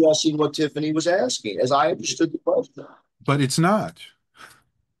 Addressing what Tiffany was asking, as I understood the question. But it's not.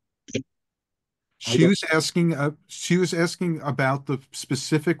 I don't. She was asking about the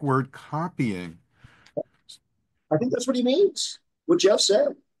specific word copying. I think that's what he means. What Jeff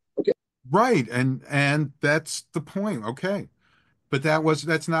said. Okay. Right, and that's the point. Okay. But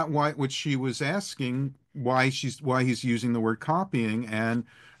that's not what she was asking, why he's using the word copying. And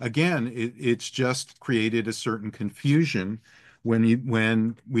again, it's just created a certain confusion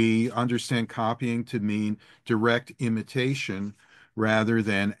when we understand copying to mean direct imitation rather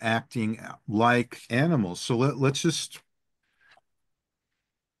than acting like animals. So let's just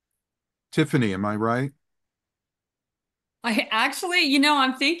Tiffany, am I right? I actually,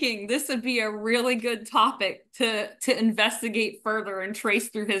 I'm thinking this would be a really good topic to investigate further and trace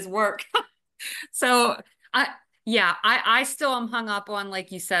through his work. So I yeah, I still am hung up on,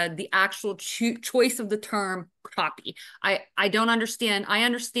 like you said, the actual choice of the term copy. I don't understand. I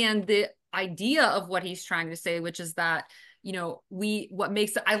understand the idea of what he's trying to say, which is that, what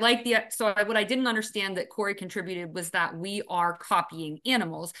makes it, I like what I didn't understand that Corey contributed was that we are copying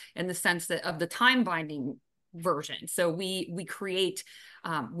animals in the sense that of the time binding version. So we create,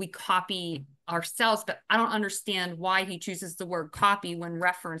 we copy ourselves, but I don't understand why he chooses the word copy when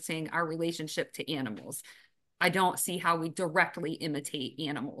referencing our relationship to animals. I don't see how we directly imitate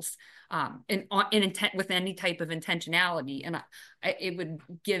animals in intent with any type of intentionality. And it would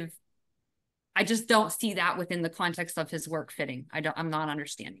give, I just don't see that within the context of his work fitting. I'm not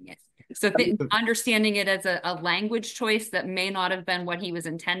understanding it. So understanding it as a language choice that may not have been what he was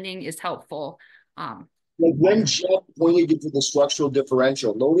intending is helpful. Like when Jeff pointed you to the structural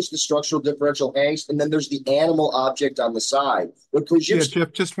differential, notice the structural differential angst, and then there's the animal object on the side. What Yeah, Korzybski,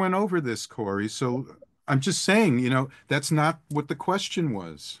 Jeff just went over this, Corey. So I'm just saying, that's not what the question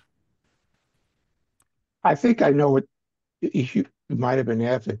was. I think I know what the issue might have been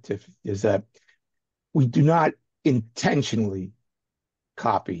after Tiffany is that we do not intentionally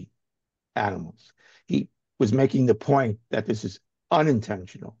copy animals. He was making the point that this is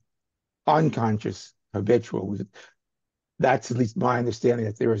unintentional, unconscious, habitual. That's at least my understanding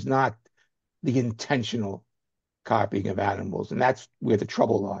that there is not the intentional copying of animals, and that's where the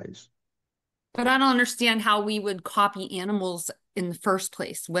trouble lies. But I don't understand how we would copy animals in the first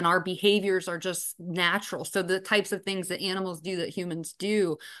place when our behaviors are just natural. So the types of things that animals do that humans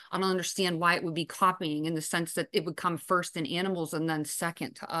do, I don't understand why it would be copying in the sense that it would come first in animals and then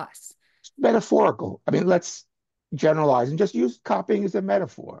second to us. It's metaphorical. I mean, let's generalize and just use copying as a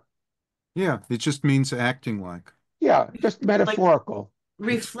metaphor. Yeah, it just means acting like. Yeah, just Like metaphorical.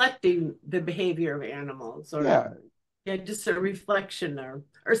 reflecting the behavior of animals, or Yeah. yeah, just a reflection or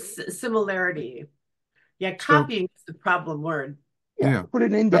similarity. Yeah, So copying is the problem word. Yeah, yeah, put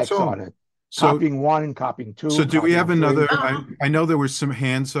an that's index all. on it. So Copying one and copying so two, do we have copying three. another? I know there were some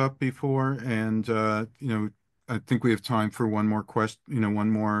hands up before, and I think we have time for one more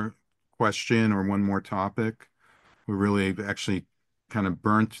question or one more topic? We really actually kind of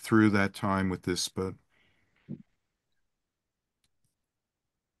burnt through that time with this, but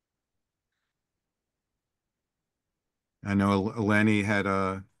I know Eleni had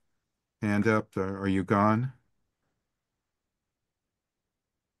a hand up. Are you gone?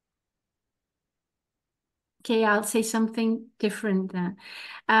 Okay, I'll say something different then.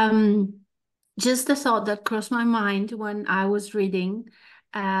 Just a thought that crossed my mind when I was reading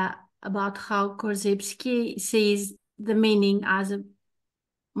uh, about how Korzybski sees the meaning as a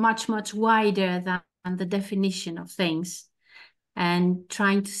much, much wider than the definition of things and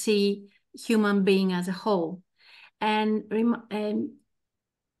trying to see human being as a whole. And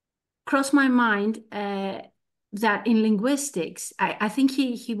crossed my mind that in linguistics, I think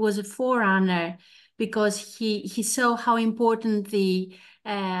he was a forerunner because he saw how important the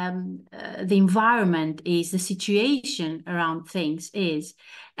environment is, the situation around things is.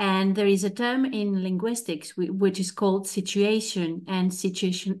 And there is a term in linguistics which is called situation and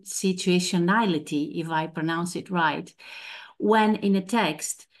situationality, if I pronounce it right. When in a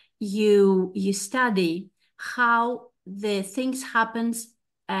text you study how the things happens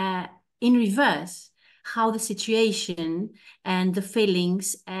in reverse, how the situation and the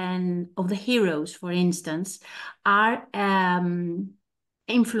feelings and of the heroes, for instance, are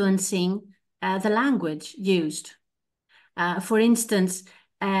influencing the language used. For instance,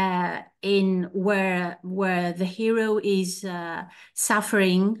 in where the hero is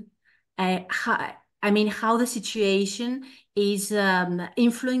suffering, how the situation is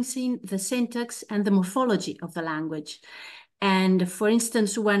influencing the syntax and the morphology of the language. And for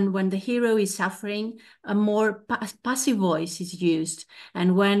instance, when the hero is suffering, a more passive voice is used.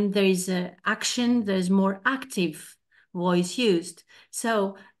 And when there is action, there's more active voice used.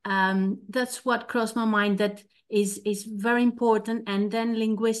 So that's what crossed my mind, that is very important. And then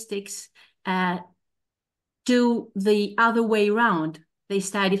linguistics do the other way around. They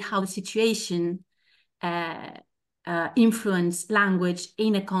studied how the situation influence language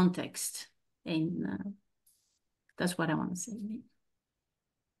in a context. That's what I want to say.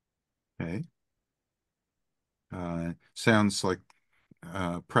 Okay. Sounds like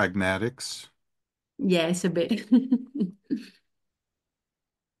pragmatics. Yes, a bit.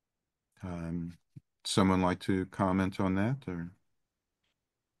 Um, Someone like to comment on that, or?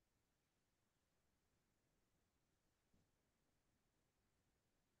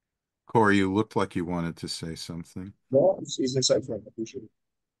 Corey, you looked like you wanted to say something. No, he's insightful. I appreciate it.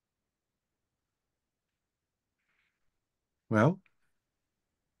 Well,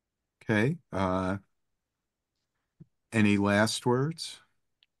 okay. Any last words?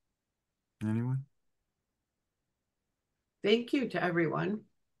 Anyone? Thank you to everyone.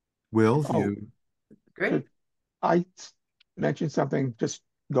 Will, Oh, you? Great. I mentioned something just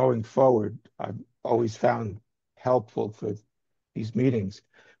going forward. I've always found helpful for these meetings.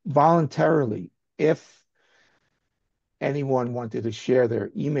 Voluntarily, if anyone wanted to share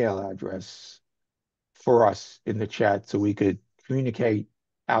their email address for us in the chat so we could communicate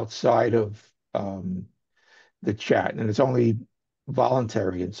outside of the chat, and it's only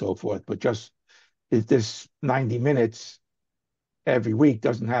voluntary and so forth, but just if this 90 minutes every week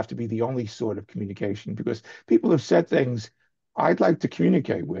doesn't have to be the only sort of communication, because people have said things I'd like to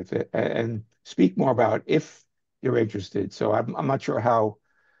communicate with it and speak more about if you're interested. So I'm not sure how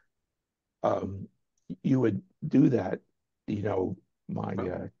um, you would do that,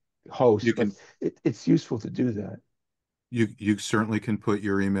 my host, You but can it's useful to do that. you certainly can put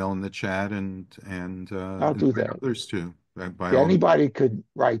your email in the chat and I'll do invite that. others too. By Yeah, all means. anybody could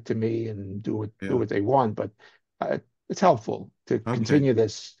write to me and do Yeah. what they want, but it's helpful to Okay. continue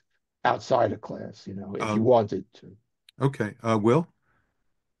this outside of class, if you Uh, wanted to. okay. Will?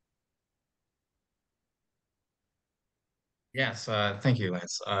 Yes, thank you,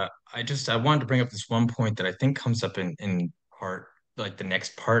 Lance. I wanted to bring up this one point that I think comes up in part, like the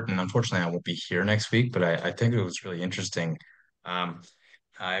next part, and unfortunately I won't be here next week, but I think it was really interesting. Um,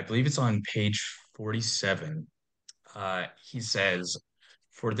 I believe it's on page 47. He says,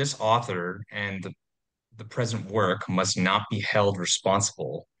 for this author and the present work must not be held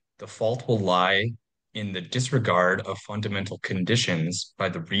responsible. The fault will lie in the disregard of fundamental conditions by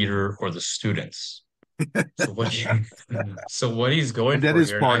the reader or the students. So what he, so what he's going And that for is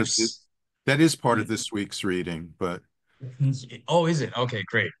here, and part of this week's reading, but oh, is it? Okay,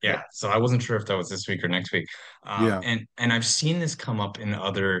 great. yeah. Yeah. So I wasn't sure if that was this week or next week. Yeah. And I've seen this come up in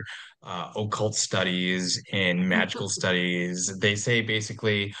other occult studies, in magical studies. They say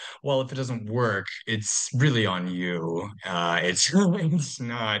basically, well, if it doesn't work, it's really on you. It's it's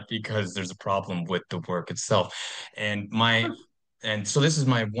not because there's a problem with the work itself. And and so this is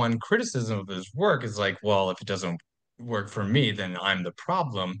my one criticism of his work is like, well, if it doesn't work for me, then I'm the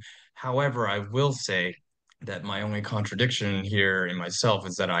problem. However, I will say that my only contradiction here in myself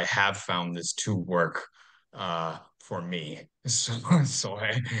is that I have found this to work for me. So so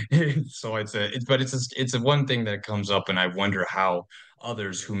I so but it's a one thing that comes up, and I wonder how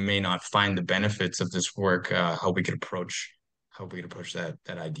others who may not find the benefits of this work, how we could approach that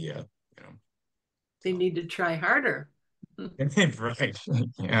idea, you know. They So need to try harder. right.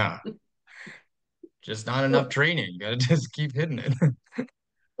 Yeah. Just not enough Well, training. You gotta just keep hitting it. It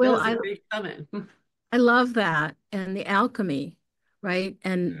well, was a great summit. I love that and the alchemy, right?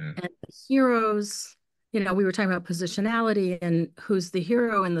 Yeah. And the heroes, we were talking about positionality and who's the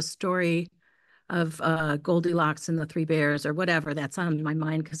hero in the story of Goldilocks and the Three Bears or whatever. That's on my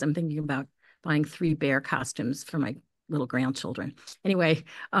mind because I'm thinking about buying three bear costumes for my little grandchildren. Anyway,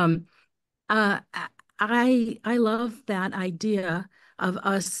 uh, I love that idea of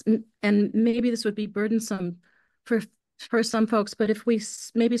us, and maybe this would be burdensome for for some folks, but if we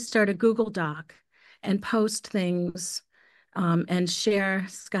maybe start a Google Doc and post things and share,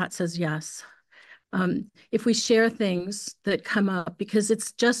 Scott says yes. If we share things that come up, because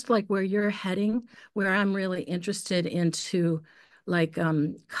it's just like where you're heading, where I'm really interested into like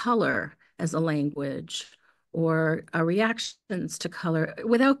color as a language or reactions to color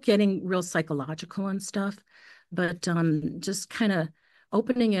without getting real psychological and stuff, but just kind of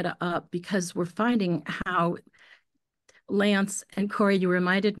opening it up because we're finding how Lance and Corey, you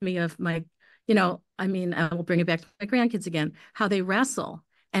reminded me of I will bring it back to my grandkids again, how they wrestle.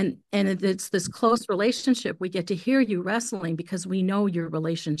 And it's this close relationship. We get to hear you wrestling because we know your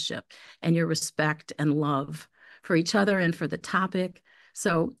relationship and your respect and love for each other and for the topic.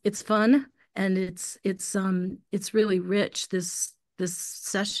 So it's fun and it's really rich. This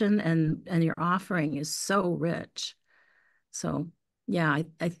session and your offering is so rich. So yeah,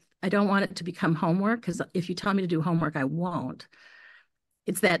 I don't want it to become homework because if you tell me to do homework, I won't.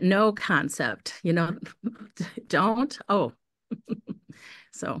 It's that no concept, don't. Oh,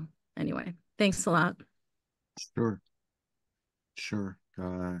 so anyway, thanks a lot. Sure, sure.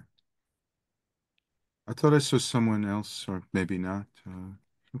 I thought I saw someone else, or maybe not.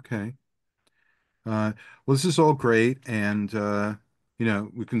 Okay. Well, this is all great, and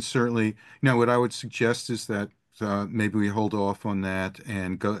we can certainly, what I would suggest is that maybe we hold off on that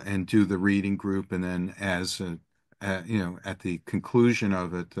and go and do the reading group, and then at the conclusion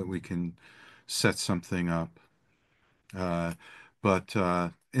of it, that we can set something up. Uh, but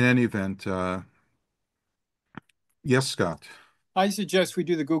in any event, yes, Scott. I suggest we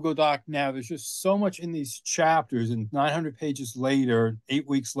do the Google Doc now. There's just so much in these chapters, and 900 pages later, 8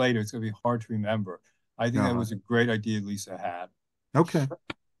 weeks later, it's going to be hard to remember. I think that Uh-huh. was a great idea Lisa had. Okay.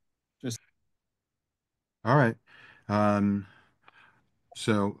 Just All right. Um,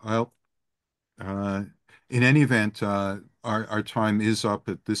 so I'll in any event, our time is up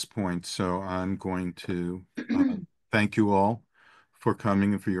at this point, so I'm going to thank you all for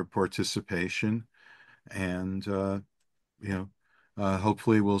coming and for your participation. And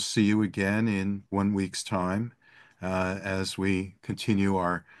hopefully we'll see you again in 1 week's time as we continue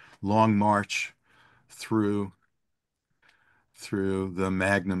our long march through the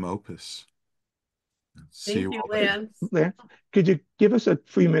magnum opus. See Thank you you, all then. Lance. Lance, could you give us a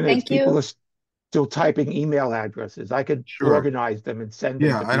few minutes? Thank People you. are still typing email addresses. I could Sure. organize them and send them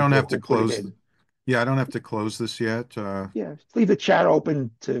Yeah, to I don't people have to who put it close. in. Yeah, I don't have to close this yet. Yeah, leave the chat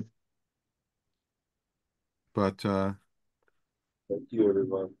open to. But Thank you,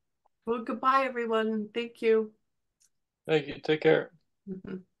 everyone. Well, goodbye, everyone. Thank you. Thank you. Take care.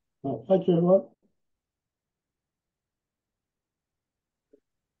 Mhm. Thank you, everyone.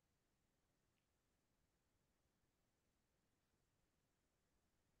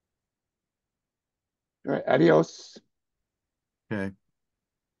 All right, adios. okay,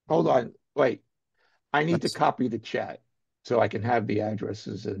 Hold on. Wait, I need to that's copy the chat so I can have the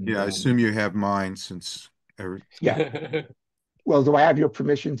addresses and yeah. I assume you have mine since yeah. Well, do I have your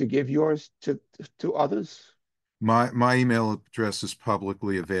permission to give yours to others? my email address is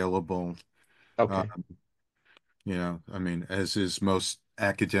publicly available. Uh, Okay. I mean, as is most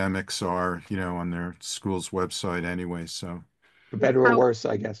academics are, on their school's website anyway. So For It's better or how worse,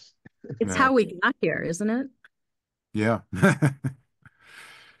 I guess. it's yeah, how we got here, isn't it? yeah,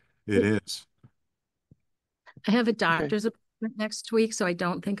 it is. I have a Okay. doctor's appointment next week, so I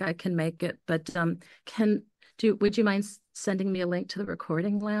don't think I can make it. But can would you mind sending me a link to the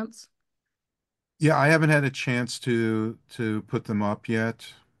recording, Lance? Yeah, I haven't had a chance to put them up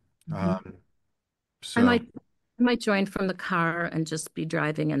yet. Mhm. Um, I so might join from the car and just be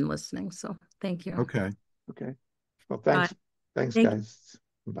driving and listening. So thank you. okay. Okay. Well, Bye. thanks. Thanks, Thank you. guys.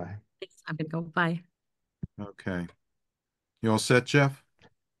 Bye. I'm gonna go. Bye. Okay. You all set, Jeff?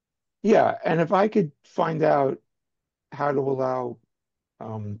 Yeah, and if I could find out how to allow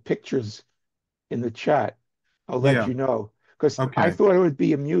pictures in the chat, I'll let Yeah. you know. Because I Okay. thought it would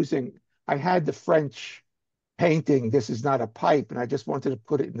be amusing. I had the French painting, This Is Not a Pipe, and I just wanted to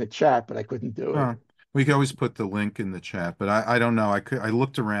put it in the chat, but I couldn't do it. We can always put the link in the chat, but I don't know. I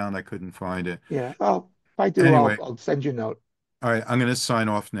looked around, I couldn't find it. Yeah. Well, if I do, Anyway, I'll send you a note. all right, I'm going to sign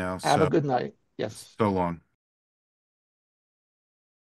off now. Have a So good night. Yes. so long.